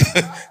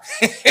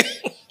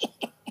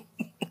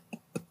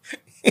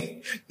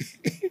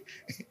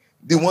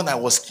 The one I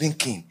was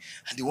thinking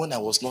and the one I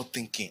was not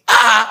thinking.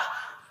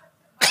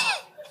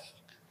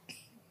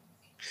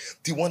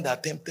 The one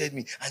that tempted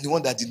me and the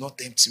one that did not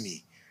tempt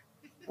me.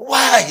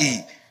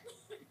 Why?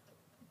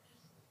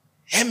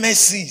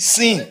 MSC,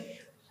 sin.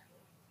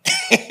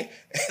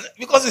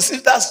 Because it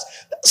seems that's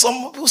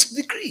some people's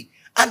degree.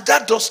 And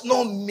that does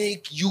not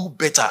make you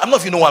better. I don't know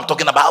if you know what I'm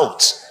talking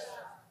about.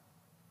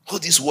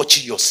 God is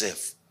watching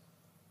yourself.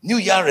 New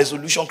Year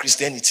resolution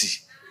Christianity.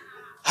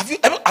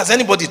 Has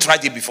anybody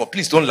tried it before?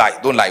 Please don't lie.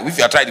 Don't lie. If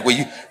you have tried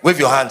it, wave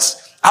your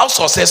hands. How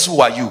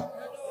successful are you?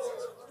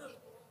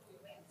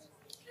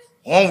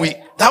 1 week.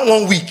 That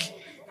 1 week,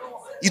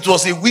 it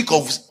was a week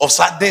of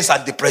sadness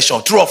and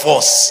depression. True of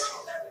us.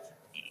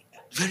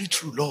 Very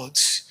true, Lord.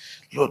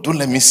 Lord, don't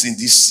let me sin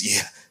this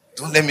year.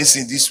 Don't let me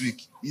sin this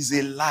week. It's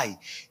a lie.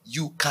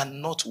 You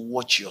cannot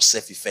watch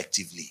yourself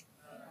effectively.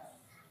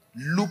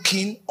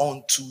 Looking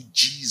unto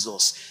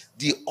Jesus,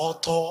 the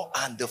author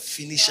and the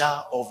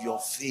finisher of your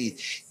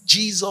faith.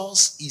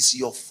 Jesus is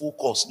your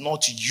focus,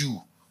 not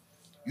you.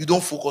 You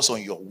don't focus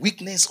on your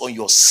weakness, on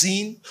your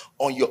sin,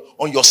 on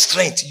your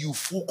strength. You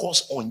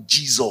focus on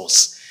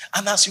Jesus.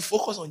 And as you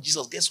focus on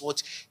Jesus, guess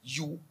what?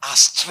 You are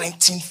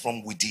strengthened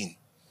from within.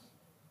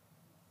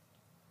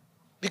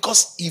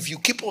 Because if you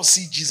keep on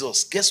seeing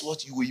Jesus, guess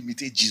what? You will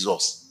imitate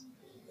Jesus.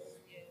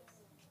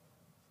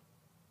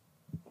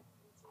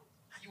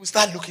 You will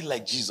start looking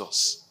like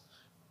Jesus.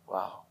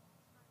 Wow.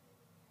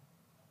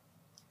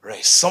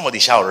 Rest. Somebody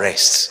shout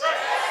rest.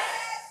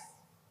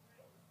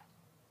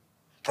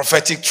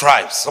 Prophetic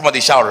tribes. Somebody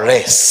shout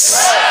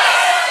rest.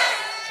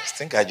 I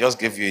think I just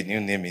gave you a new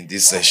name in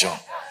this session.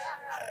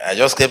 I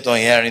just kept on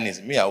hearing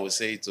it. Me, I will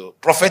say it too.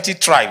 Prophetic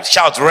tribes.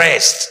 Shout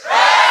rest.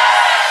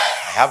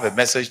 I have a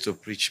message to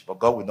preach, but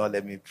God will not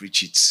let me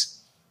preach it.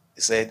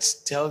 He said,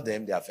 tell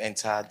them they have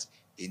entered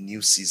a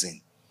new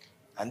season.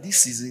 And this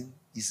season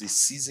is a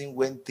season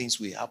when things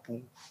will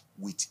happen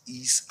with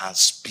ease and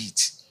speed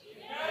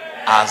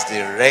as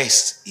they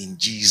rest in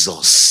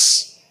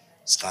Jesus.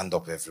 Stand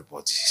up,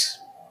 everybody.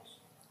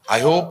 I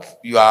hope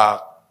you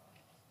are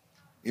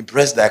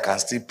impressed that I can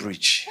still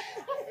preach.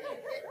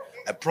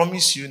 I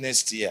promise you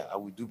next year I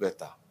will do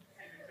better.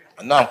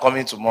 I know I'm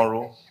coming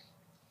tomorrow.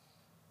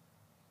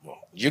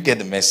 You get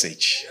the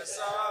message. Yes,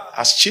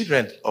 as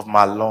children of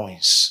my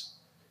loins,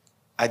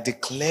 I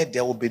declare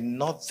there will be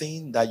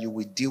nothing that you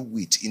will deal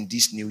with in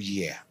this new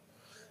year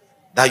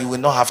that you will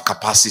not have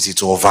capacity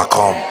to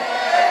overcome.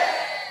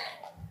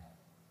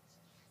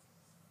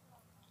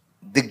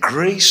 The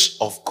grace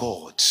of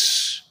God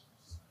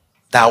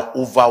that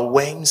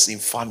overwhelms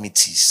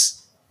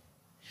infirmities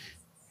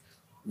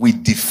will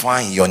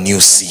define your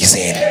new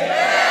season.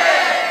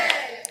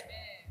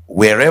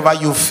 Wherever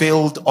you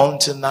failed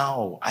until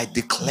now, I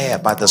declare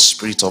by the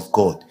Spirit of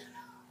God,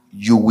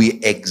 you will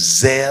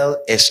excel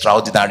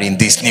extraordinary in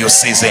this new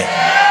season.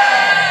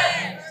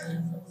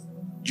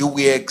 You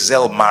will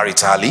excel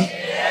maritally,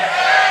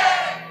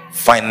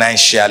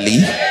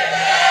 financially,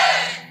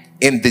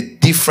 in the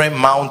different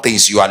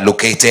mountains you are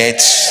located,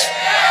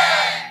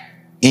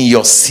 in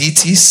your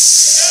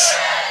cities,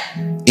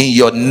 in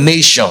your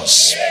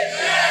nations,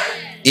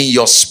 in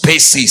your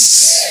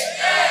spaces,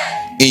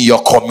 in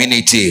your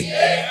community.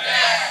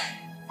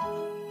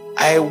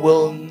 I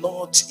will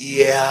not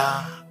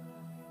hear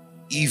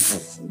evil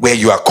where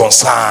you are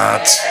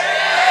concerned.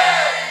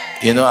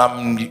 You know,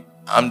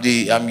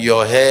 I'm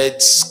your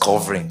head's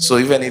covering. So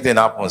if anything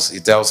happens,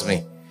 it tells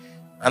me.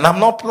 And I'm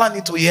not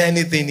planning to hear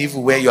anything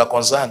evil where you are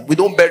concerned. We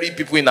don't bury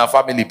people in our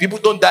family. People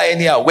don't die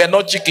anyhow. We're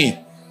not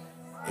chicken.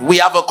 We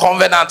have a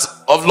covenant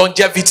of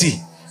longevity.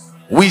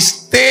 We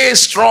stay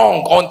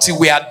strong until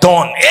we are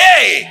done.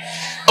 Hey!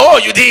 Oh,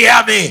 you didn't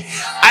hear me.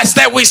 I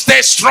said we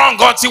stay strong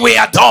until we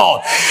are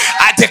done.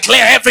 I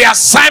declare every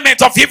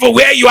assignment of evil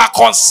where you are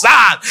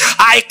concerned,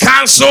 I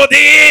cancel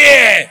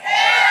it.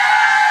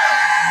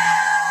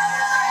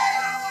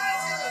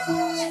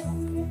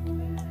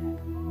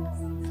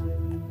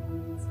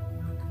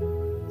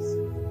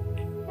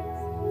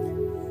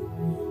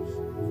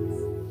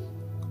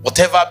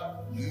 Whatever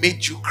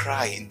made you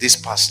cry in this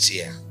past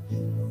year,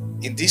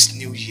 in this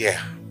new year,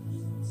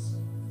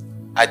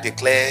 I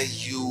declare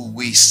you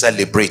will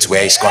celebrate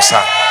where it's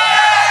concerned.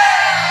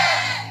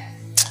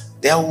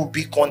 There will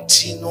be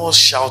continuous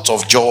shout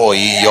of joy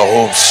in your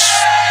homes.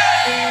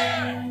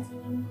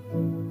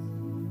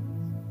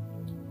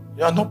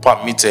 You are not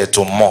permitted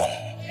to mourn.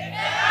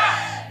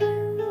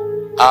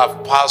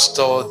 I've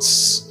pastored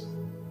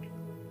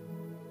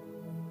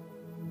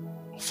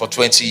for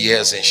 20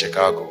 years in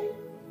Chicago.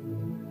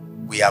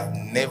 We have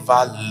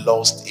never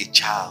lost a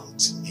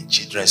child in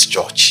children's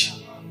church.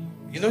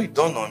 You know, it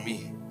dawned on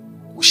me.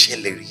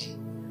 Usheleri.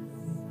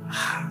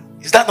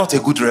 Is that not a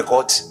good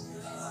record?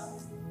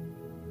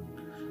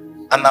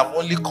 And I've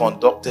only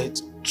conducted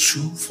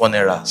 2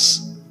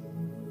 funerals.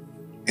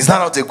 Is that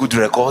not a good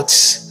record?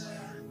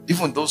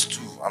 Even those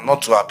 2, I'm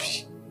not too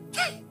happy.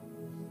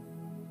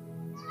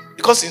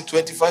 Because in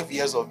 25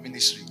 years of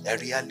ministry, I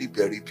rarely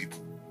bury people.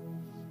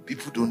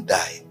 People don't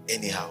die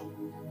anyhow.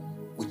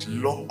 With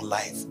long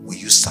life will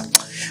you serve.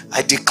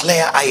 I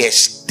declare I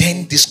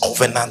extend this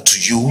covenant to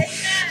you,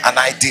 and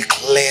I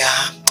declare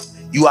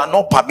you are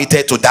not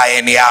permitted to die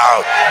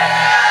anyhow.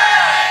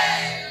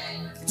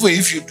 Even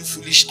if you do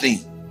foolish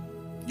thing,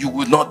 you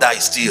will not die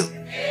still.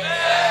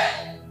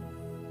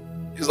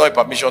 It's not a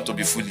permission to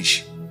be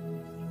foolish.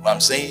 But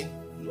I'm saying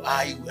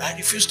I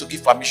refuse to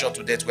give permission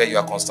to death where you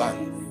are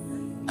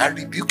concerned. I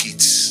rebuke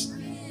it.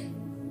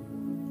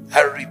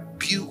 I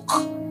rebuke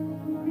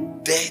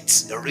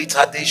death,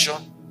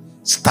 retardation,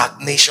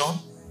 stagnation,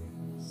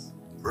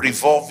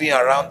 revolving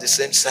around the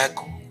same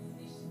cycle.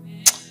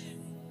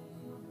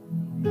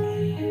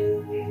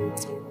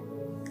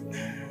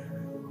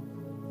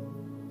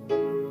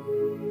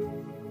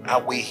 I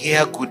will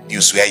hear good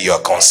news where you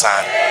are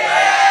concerned.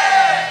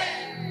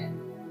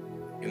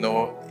 You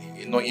know,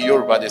 in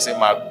Yoruba they say,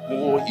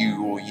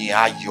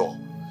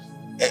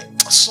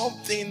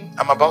 something,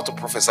 I'm about to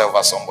prophesy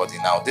over somebody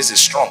now. This is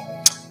strong.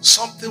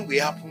 Something will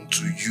happen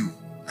to you.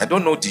 I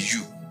don't know the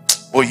you,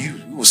 but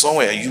you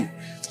somewhere you.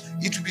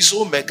 It will be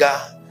so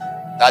mega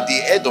that the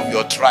head of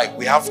your tribe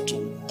will have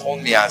to call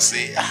me and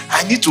say,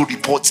 I need to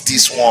report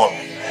this one.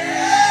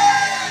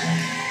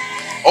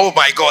 Oh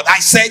my God. I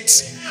said,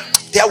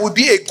 there will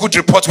be a good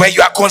report where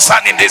you are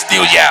concerned in this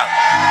new year.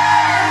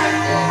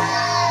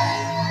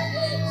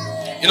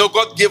 You know,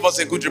 God gave us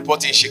a good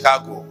report in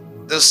Chicago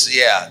this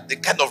year. The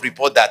kind of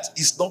report that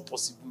is not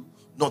possible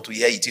not to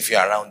hear it if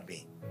you're around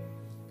me.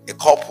 A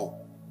couple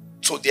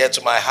so dear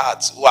to my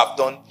heart who have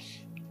done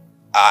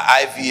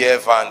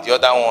IVF and the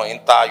other one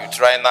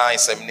intrauterine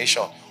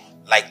insemination,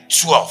 like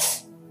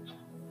 12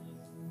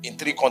 in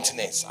 3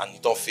 continents, and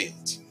it all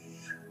failed.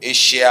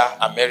 Asia,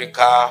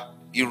 America,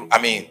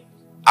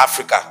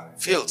 Africa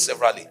failed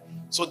severally.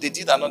 So they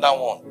did another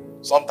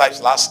one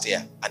sometimes last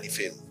year and it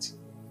failed.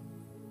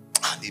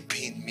 And they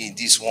pained me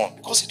this one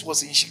because it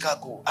was in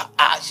Chicago.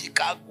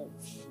 Chicago,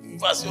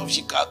 University of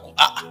Chicago.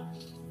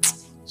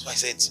 So I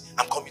said,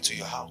 I'm coming to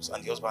your house.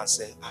 And the husband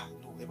said,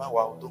 no, Emma,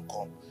 don't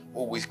come.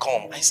 Oh, we'll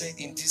come. I said,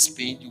 in this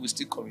pain, you will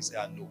still come. He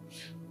said, no,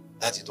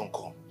 Daddy, don't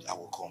come. I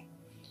will come.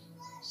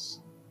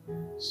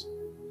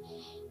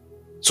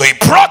 So he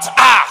brought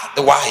her,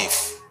 the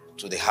wife,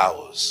 to the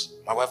house.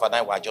 My wife and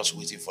I were just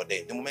waiting for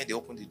them. The moment they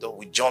opened the door,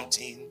 we jumped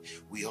in,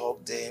 we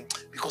hugged them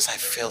because I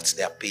felt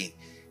their pain.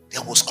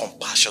 There was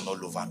compassion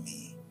all over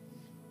me.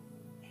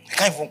 I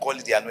can't even call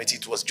it the anointing.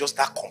 It was just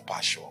that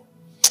compassion.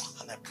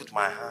 And I put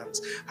my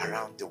hands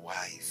around the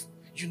wife.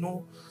 You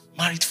know,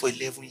 married for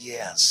 11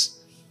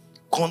 years.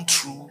 Gone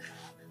through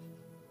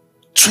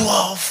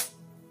 12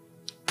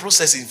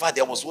 processes. In fact,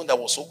 there was one that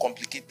was so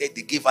complicated,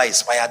 they gave her a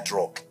expired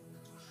drug.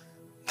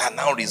 That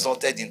now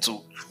resulted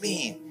into,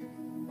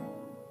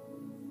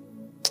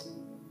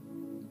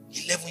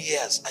 11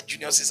 years. A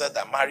junior sister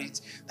that married,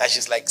 that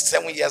she's like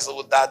 7 years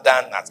older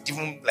than, has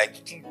given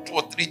like two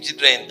or three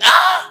children.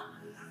 I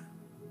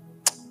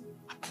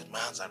put my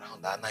hands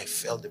around her and I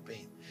felt the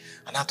pain.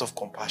 And out of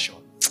compassion,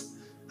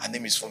 her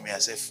name is Fumi. I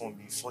said,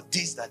 Fumi, for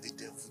this that the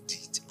devil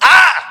did.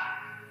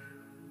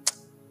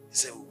 He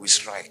said, we will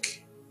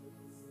strike.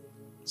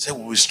 He said,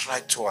 we will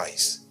strike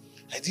twice.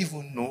 I didn't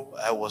even know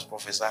I was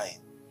prophesying.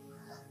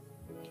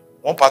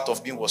 One part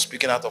of me was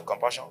speaking out of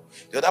compassion.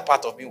 The other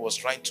part of me was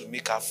trying to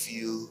make her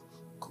feel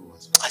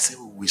good. I said,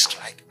 we will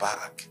strike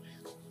back.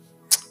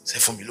 He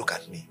said, Fumi, look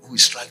at me. We will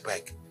strike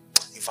back.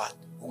 In fact,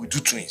 we will do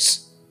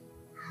twins.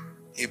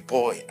 A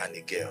boy and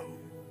a girl.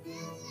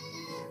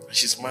 And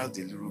she smiled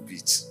a little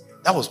bit.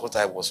 That was what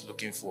I was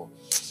looking for.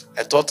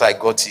 I thought I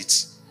got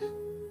it.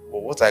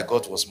 But what I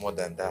got was more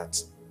than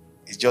that.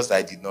 It's just that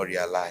I did not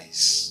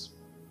realize.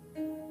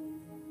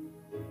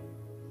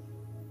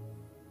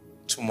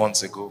 2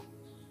 months ago,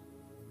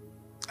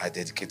 I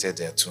dedicated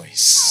their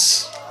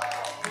twins.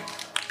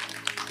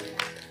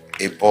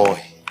 A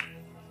boy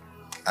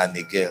and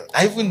a girl.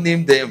 I even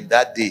named them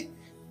that day.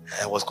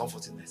 I was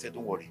comforting. I said,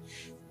 don't worry.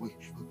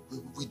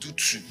 We do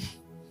two.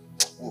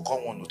 We'll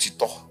call one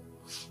Otito.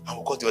 And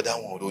we'll call the other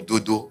one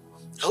Ododo.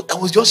 I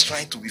was just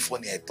trying to be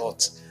funny. I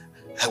thought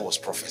I was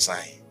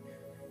prophesying.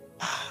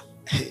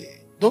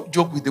 Don't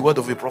joke with the word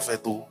of a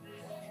prophet, though.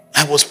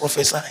 I was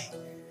prophesying.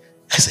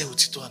 I said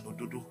Otito and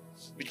Ododo,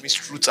 which means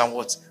truth and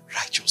what?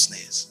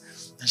 Righteousness.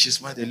 And she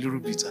smiled a little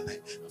bit, and I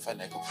felt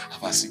like, oh,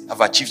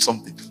 I've achieved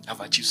something.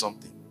 I've achieved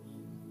something.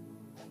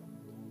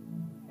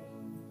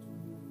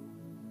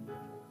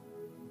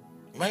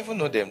 You might even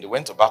know them. They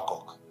went to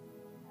Bangkok.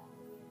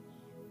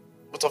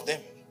 Both of them.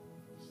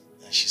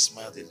 And she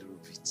smiled a little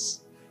bit.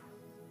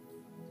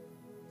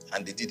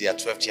 And they did their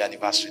 12th year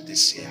anniversary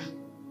this year.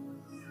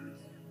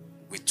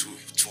 With 2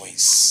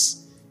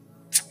 twins.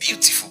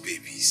 Beautiful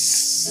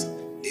babies.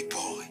 A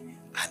boy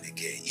and a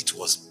girl. It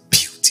was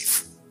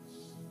beautiful.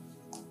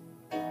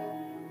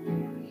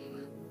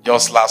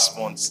 Just last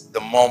month,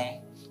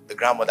 the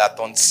grandmother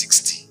turned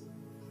 60.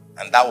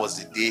 And that was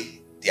the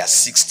day, their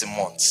 60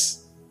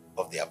 months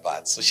of their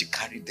birth. So she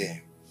carried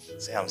them.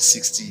 Say, I'm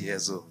 60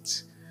 years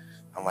old.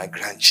 And my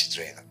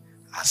grandchildren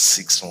are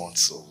 6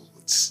 months old.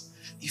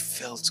 It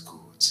felt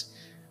good.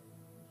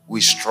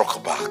 We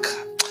struck back.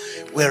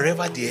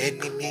 Wherever the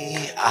enemy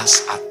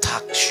has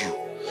attacked you,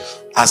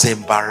 has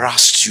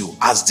embarrassed you,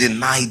 has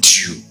denied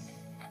you,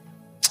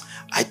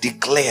 I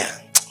declare,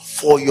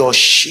 for your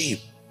shame,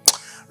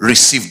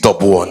 receive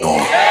double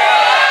honor.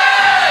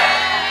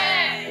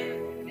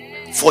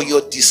 For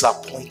your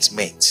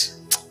disappointment,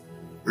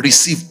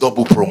 receive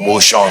double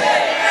promotion.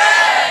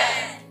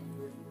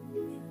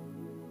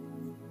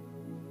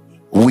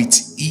 With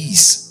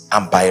ease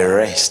and by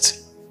rest,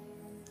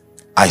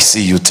 I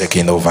see you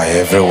taking over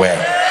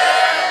everywhere.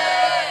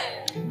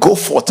 Go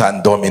forth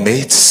and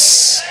dominate.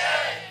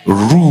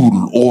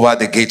 Rule over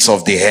the gates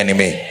of the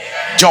enemy.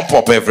 Jump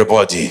up,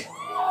 everybody.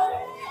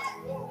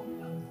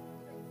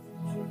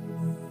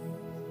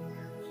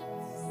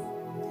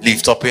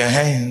 Lift up your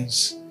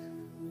hands.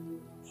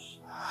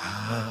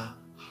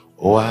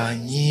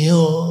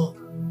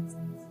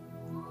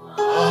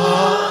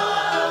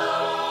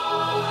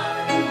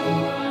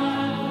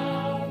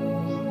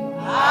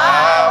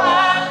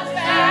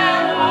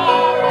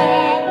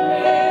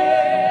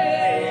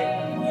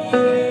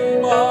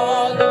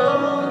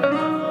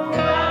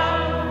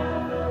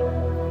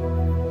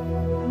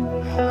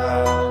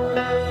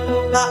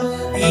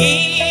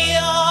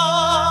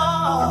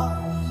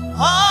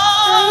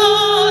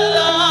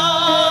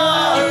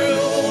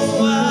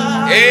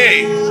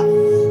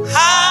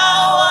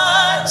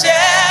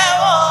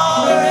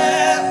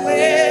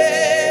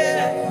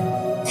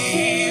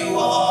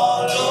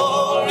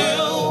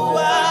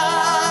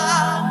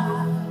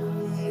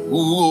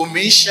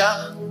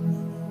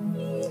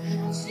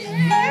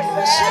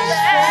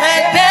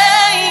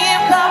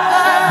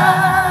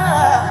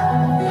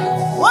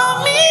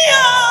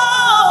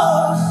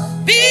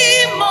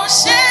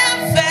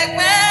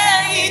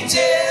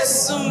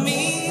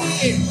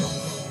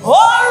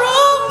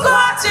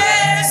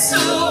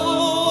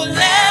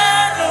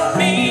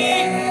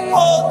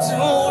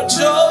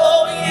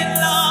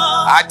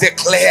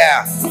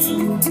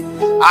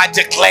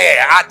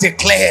 I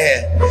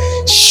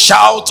declare,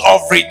 shout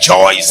of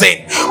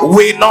rejoicing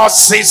will not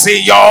cease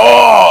in your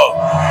hall.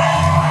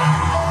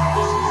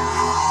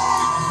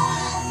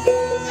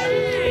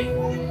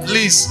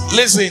 Please,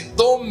 listen,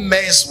 don't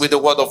mess with the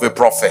word of a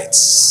prophet.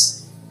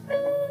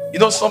 You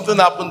know, something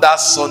happened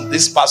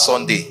this past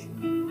Sunday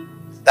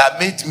that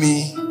made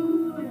me,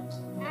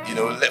 you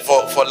know,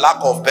 for lack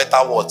of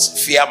better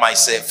words, fear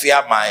myself,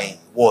 fear my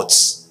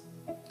words.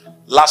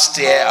 Last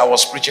year, I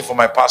was preaching for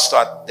my pastor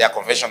at their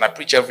convention. I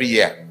preach every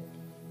year.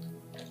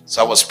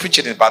 So I was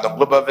preaching in Badon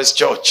Global Harvest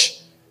Church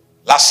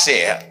last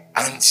year.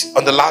 And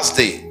on the last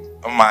day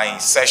of my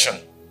session,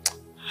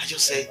 I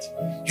just said,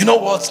 you know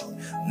what?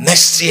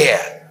 Next year,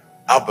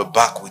 I'll be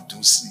back with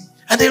Dusi.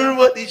 And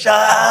everybody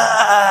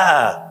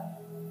shout.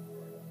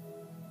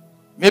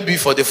 Maybe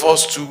for the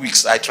first 2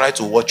 weeks, I tried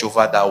to watch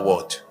over that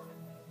word.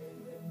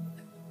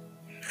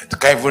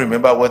 can't even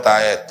remember what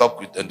I talked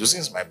with. And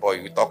since my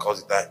boy, we talk all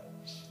the time.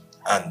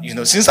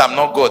 And since I'm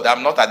not God,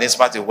 I'm not an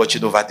expert in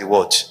watching over the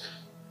watch.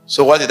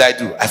 So what did I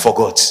do? I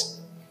forgot.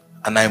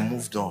 And I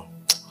moved on.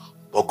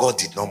 But God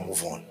did not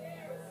move on.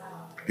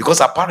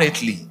 Because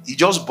apparently, he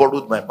just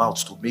borrowed my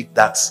mouth to make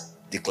that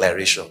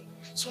declaration.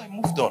 So I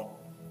moved on.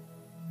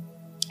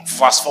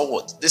 Fast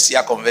forward, this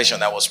year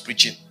convention I was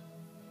preaching.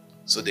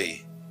 So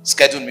they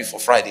scheduled me for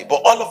Friday.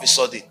 But all of a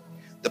sudden,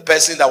 the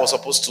person that was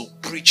supposed to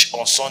preach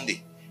on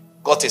Sunday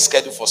got a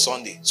schedule for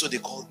Sunday. So they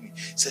called me.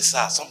 Said,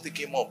 sir, something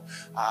came up.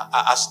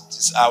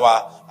 As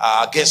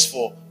our guest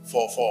for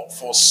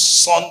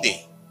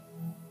Sunday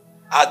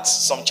had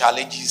some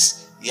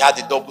challenges. He had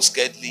a double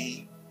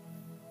scheduling.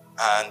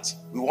 And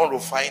we want to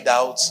find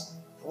out,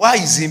 why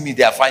is it me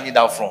they are finding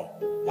out from?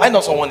 Why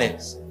not someone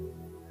else?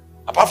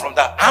 Apart from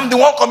that, I'm the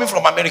one coming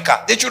from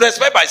America. They should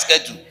respect my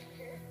schedule.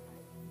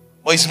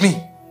 But it's me.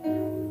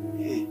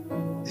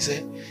 He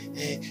said,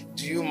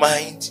 do you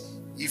mind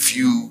if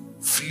you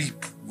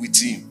flip with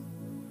him?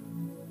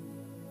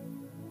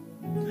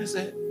 I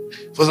said,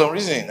 for some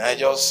reason,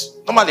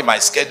 normally my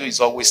schedule is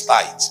always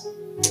tight.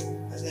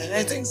 I said,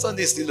 I think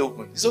Sunday is still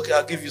open. It's okay,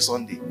 I'll give you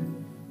Sunday.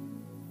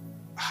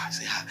 I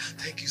said,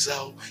 thank you,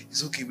 sir.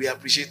 It's okay, we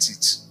appreciate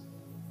it.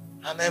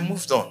 And I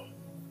moved on.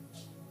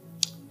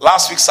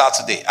 Last week,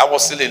 Saturday, I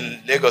was still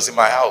in Lagos in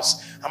my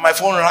house. And my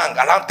phone rang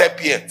around 10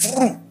 p.m.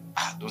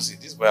 Don't see,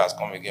 this boy has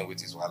come again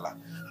with his wala.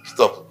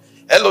 Stop.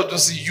 Hello, don't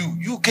see you.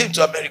 You came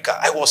to America.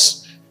 I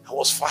was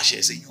fashion.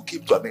 I said, you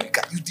came to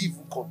America. You didn't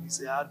even come. He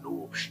said,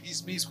 no.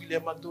 It's me, it's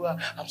William McDowell.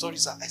 I'm sorry,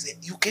 sir. I said,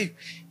 you came.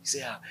 He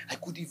said, I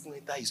couldn't even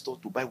enter his store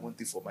to buy one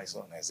thing for my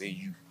son. I said,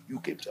 you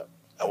came to America.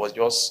 I was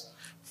just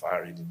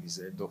firing him. He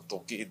said, Dr.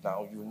 K,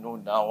 now,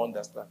 now,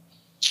 understand.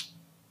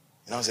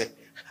 And I said,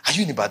 are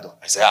you in Ibadan?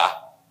 I said,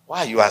 why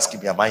are you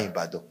asking me, am I in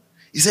Ibadan?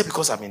 He said,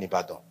 because I'm in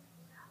Ibadan.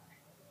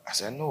 I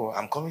said, no,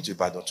 I'm coming to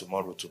Ibadan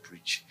tomorrow to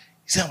preach.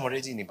 He said, I'm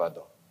already in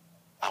Ibadan.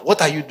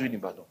 What are you doing in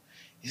Ibadan?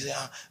 He said,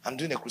 I'm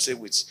doing a crusade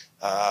with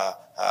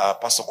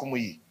Pastor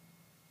Kumuyi.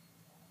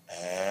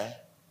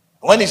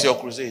 When is your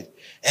crusade?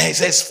 He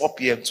says 4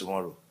 p.m.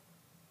 tomorrow.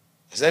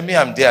 He said, me,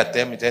 I'm there at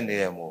 10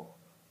 a.m.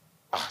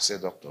 I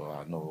said, doctor,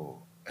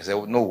 no. I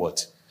said, no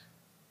what?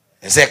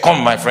 He said,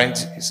 come, my friend.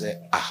 He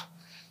said,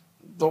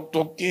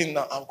 Dr. King,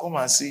 I'll come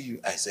and see you.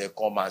 I said,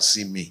 come and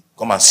see me.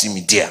 Come and see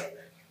me there.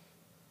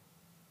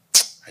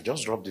 I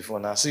just dropped the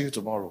phone. I'll see you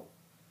tomorrow.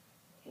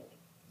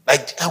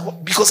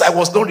 Because I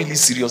was not really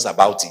serious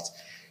about it.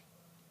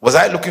 Was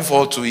I looking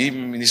forward to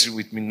him ministry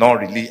with me? Not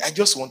really. I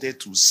just wanted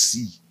to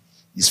see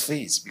his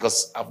face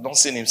because I've not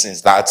seen him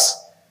since that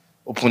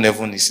open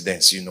heaven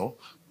incident, You know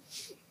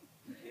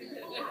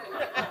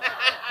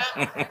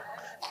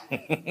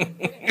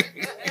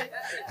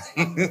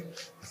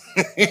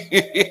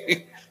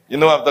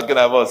what I'm talking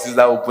about? Since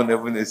that open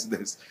heaven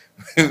incident.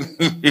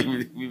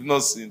 We've not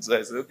seen. So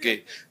I said,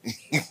 okay.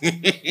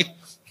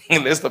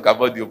 Let's talk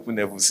about the open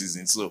heaven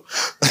season. So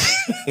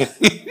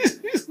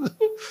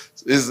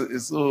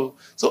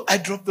I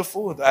dropped the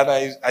phone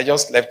and I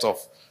just slept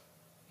off.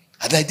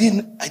 And I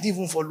didn't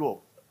even follow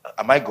up.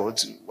 Am I God?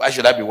 Why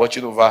should I be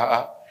watching over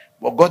her?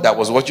 Well, God that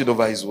was watching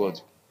over his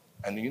word.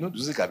 And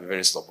Duzi can be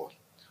very stubborn.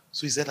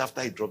 So he said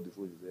after he dropped the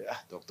phone, he said,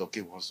 Dr.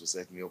 K wants to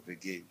set me up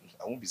again.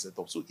 I won't be set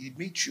up. So he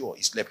made sure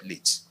he slept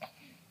late.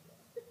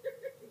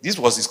 This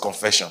was his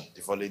confession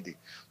the following day.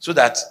 So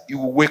that he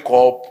will wake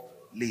up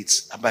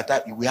late. And by the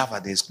time he will have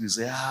an excuse,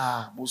 say,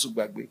 Mosu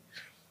Bagbe.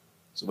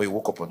 So he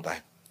woke up on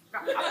time.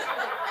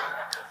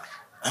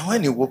 And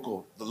when he woke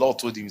up, the Lord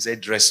told him, he said,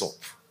 dress up.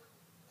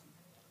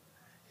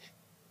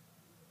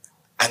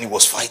 And he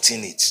was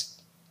fighting it.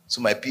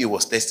 So my PA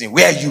was testing,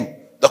 where are you?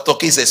 Dr.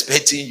 K is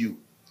expecting you.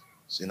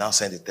 So he now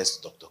sent a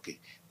text to Dr. K.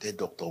 Tell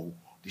Dr. Wu,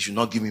 they should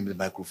not give him the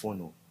microphone.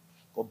 No.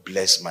 God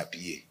bless my PA.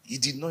 He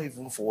did not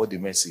even forward the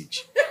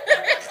message.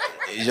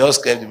 He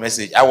just kept the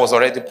message. I was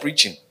already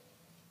preaching.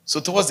 So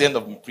towards the end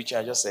of my preaching,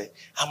 I just said,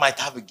 I might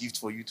have a gift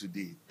for you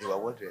today. They were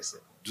wondering. I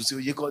said, do you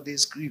see you got the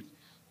script?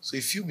 So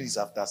a few minutes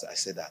after I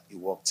said that, he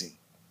walked in.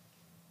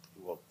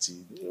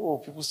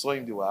 People saw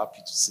him, they were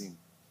happy to sing.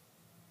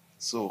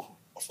 So,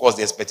 of course,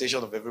 the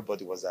expectation of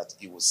everybody was that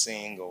he would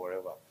sing or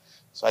whatever.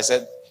 So I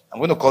said, I'm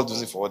going to call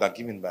Duzi forward and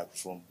give him the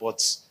microphone,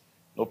 but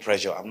no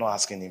pressure. I'm not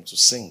asking him to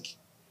sing.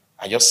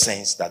 I just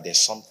sense that there's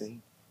something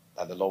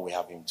that the Lord will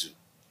have him do.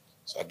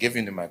 So I gave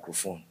him the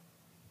microphone.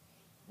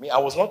 I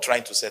was not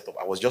trying to set up.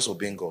 I was just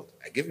obeying God.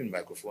 I gave him the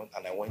microphone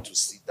and I went to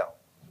sit down.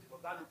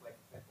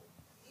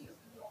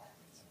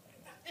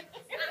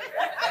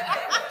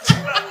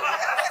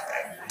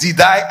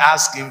 Did I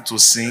ask him to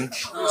sing?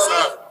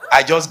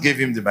 I just gave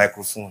him the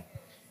microphone.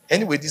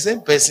 Anyway, the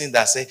same person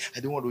that said, I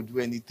don't want to do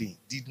anything,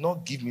 did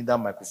not give me that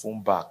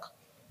microphone back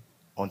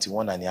until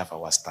 1.5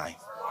 hours time.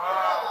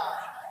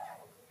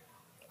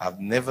 I've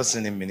never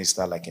seen him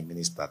minister like a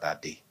minister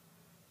that day.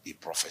 He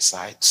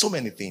prophesied so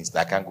many things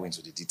that I can't go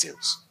into the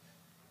details.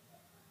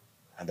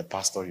 And the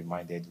pastor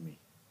reminded me,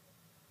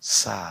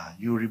 sir,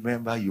 you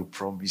remember you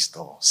promised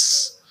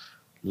us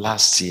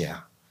last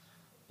year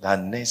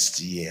that next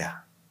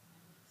year,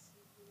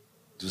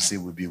 to say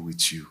will be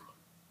with you.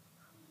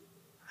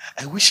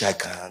 I wish I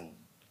can.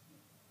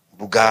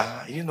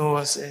 Buga,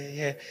 I say,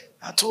 yeah,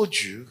 I told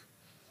you.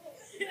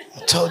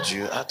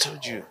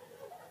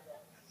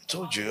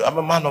 I'm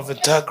a man of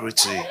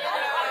integrity.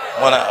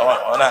 When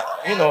I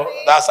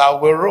that's how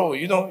we roll.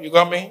 You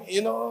got me?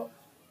 You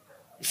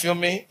feel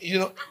me?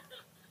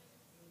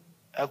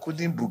 I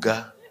couldn't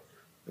buga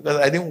because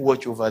I didn't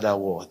watch over that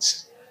word.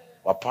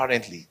 But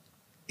apparently,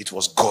 it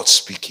was God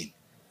speaking.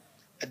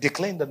 I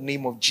declare in the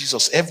name of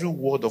Jesus every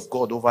word of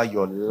God over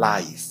your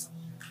life,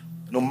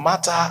 no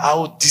matter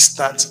how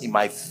distant it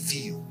might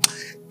feel.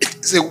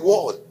 It's a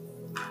word.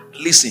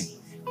 Listen,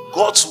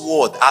 God's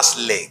word has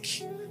leg.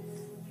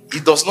 He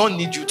does not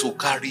need you to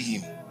carry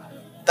him.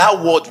 That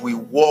word will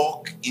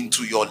walk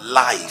into your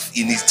life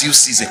in its due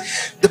season.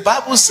 The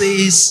Bible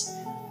says,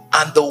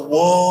 and the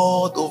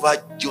word over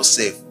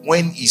Joseph,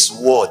 when his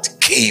word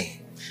came.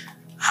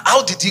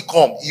 How did he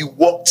come? He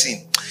walked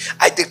in.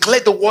 I declare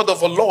the word of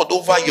the Lord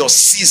over your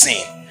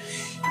season.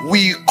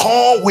 We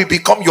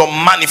become your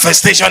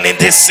manifestation in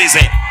this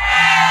season.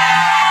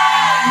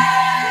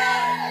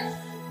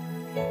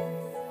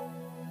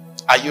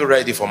 Are you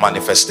ready for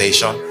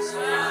manifestation?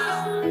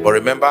 But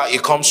remember,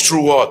 it comes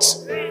through what?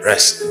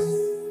 Rest.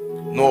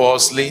 No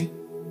hustling,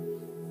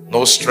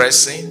 no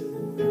stressing.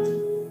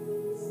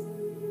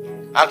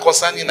 And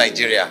concerning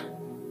Nigeria,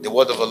 the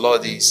word of the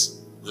Lord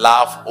is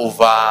laugh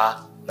over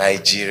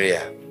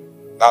Nigeria.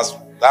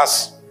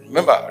 That's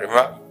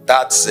remember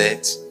that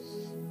said,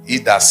 he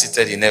that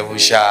seated in heaven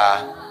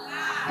shall.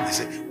 He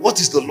said, what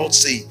is the Lord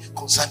saying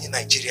concerning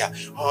Nigeria?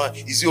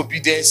 Is it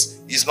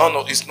obedience? It's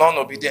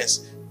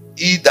non-obedience.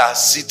 He that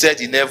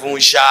seated in heaven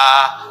shall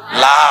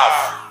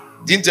laugh.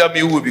 Didn't tell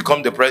me who will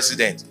become the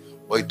president,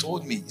 but he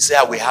told me, he said,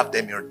 I will have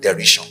them in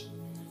derision.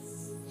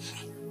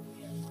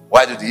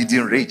 Why do the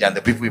Eden rage and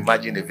the people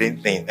imagine a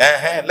vain thing?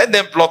 Let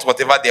them plot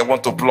whatever they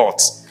want to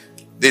plot.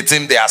 They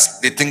think they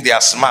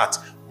are smart.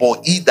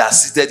 But he that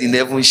seated in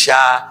heaven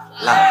shall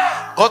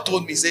laugh. God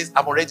told me, he says,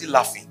 I'm already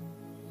laughing.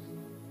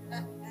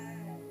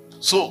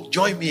 So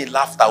join me in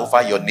laughter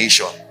over your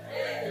nation.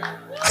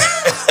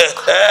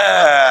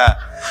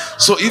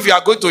 So if you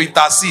are going to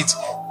intercede,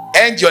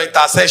 end your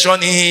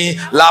intercession in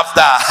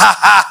laughter.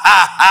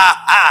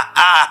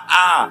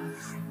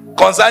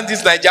 Concerning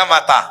this Nigeria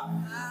matter,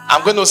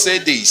 I'm going to say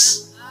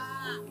this.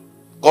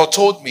 God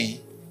told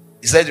me,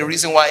 he said the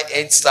reason why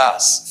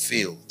EndSARS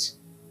failed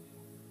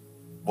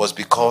was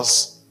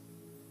because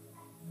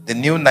the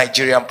new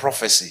Nigerian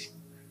prophecy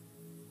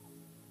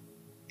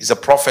is a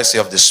prophecy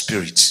of the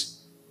spirit,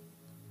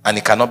 and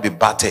it cannot be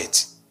battered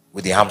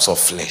with the arms of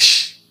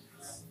flesh.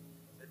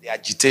 The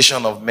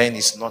agitation of men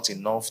is not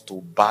enough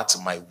to bat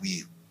my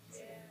will.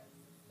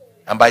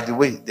 And by the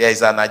way,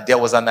 there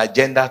was an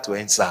agenda to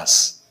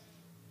EndSARS.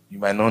 You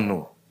might not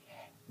know.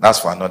 That's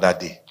for another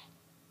day.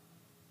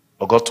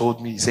 But God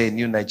told me, he said, a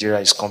new Nigeria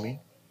is coming.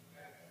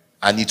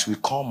 And it will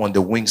come on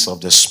the wings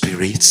of the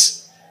Spirit.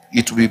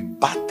 It will be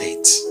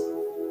battered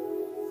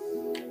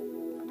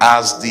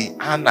as the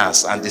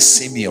Annas and the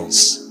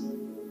Simeons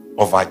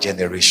of our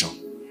generation.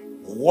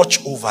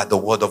 Watch over the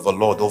word of the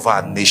Lord over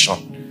our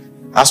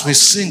nation. As we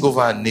sing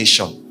over our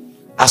nation,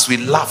 as we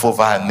laugh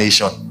over our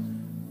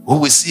nation, we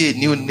will see a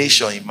new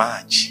nation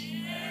emerge.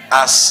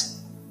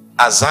 As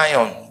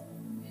Zion,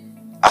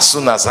 as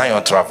soon as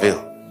Zion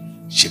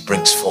travel, she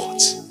brings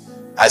forth.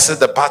 I said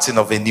the parting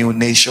of a new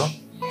nation.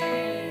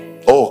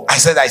 I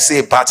say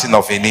a parting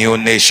of a new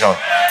nation.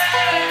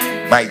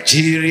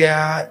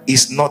 Nigeria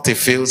is not a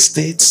failed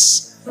state.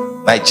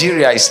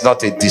 Nigeria is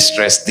not a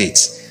distressed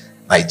state.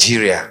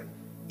 Nigeria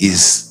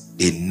is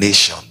a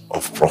nation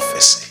of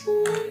prophecy.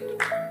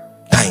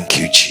 Thank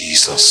you,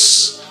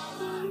 Jesus.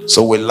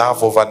 So we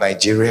laugh over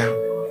Nigeria.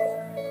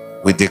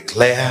 We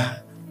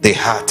declare the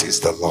heart is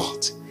the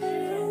Lord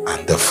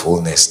and the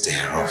fullness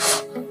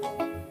thereof.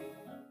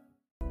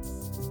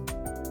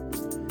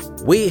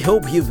 We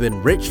hope you've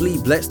been richly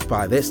blessed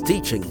by this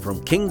teaching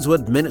from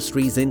Kingswood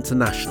Ministries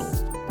International.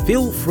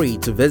 Feel free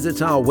to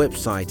visit our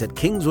website at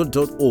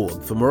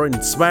kingswood.org for more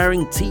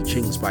inspiring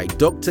teachings by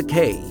Dr.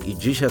 K.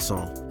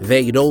 Ijishason. There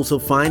you'd also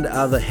find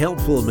other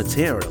helpful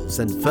materials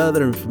and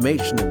further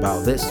information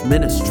about this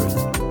ministry.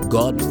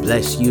 God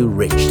bless you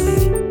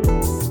richly.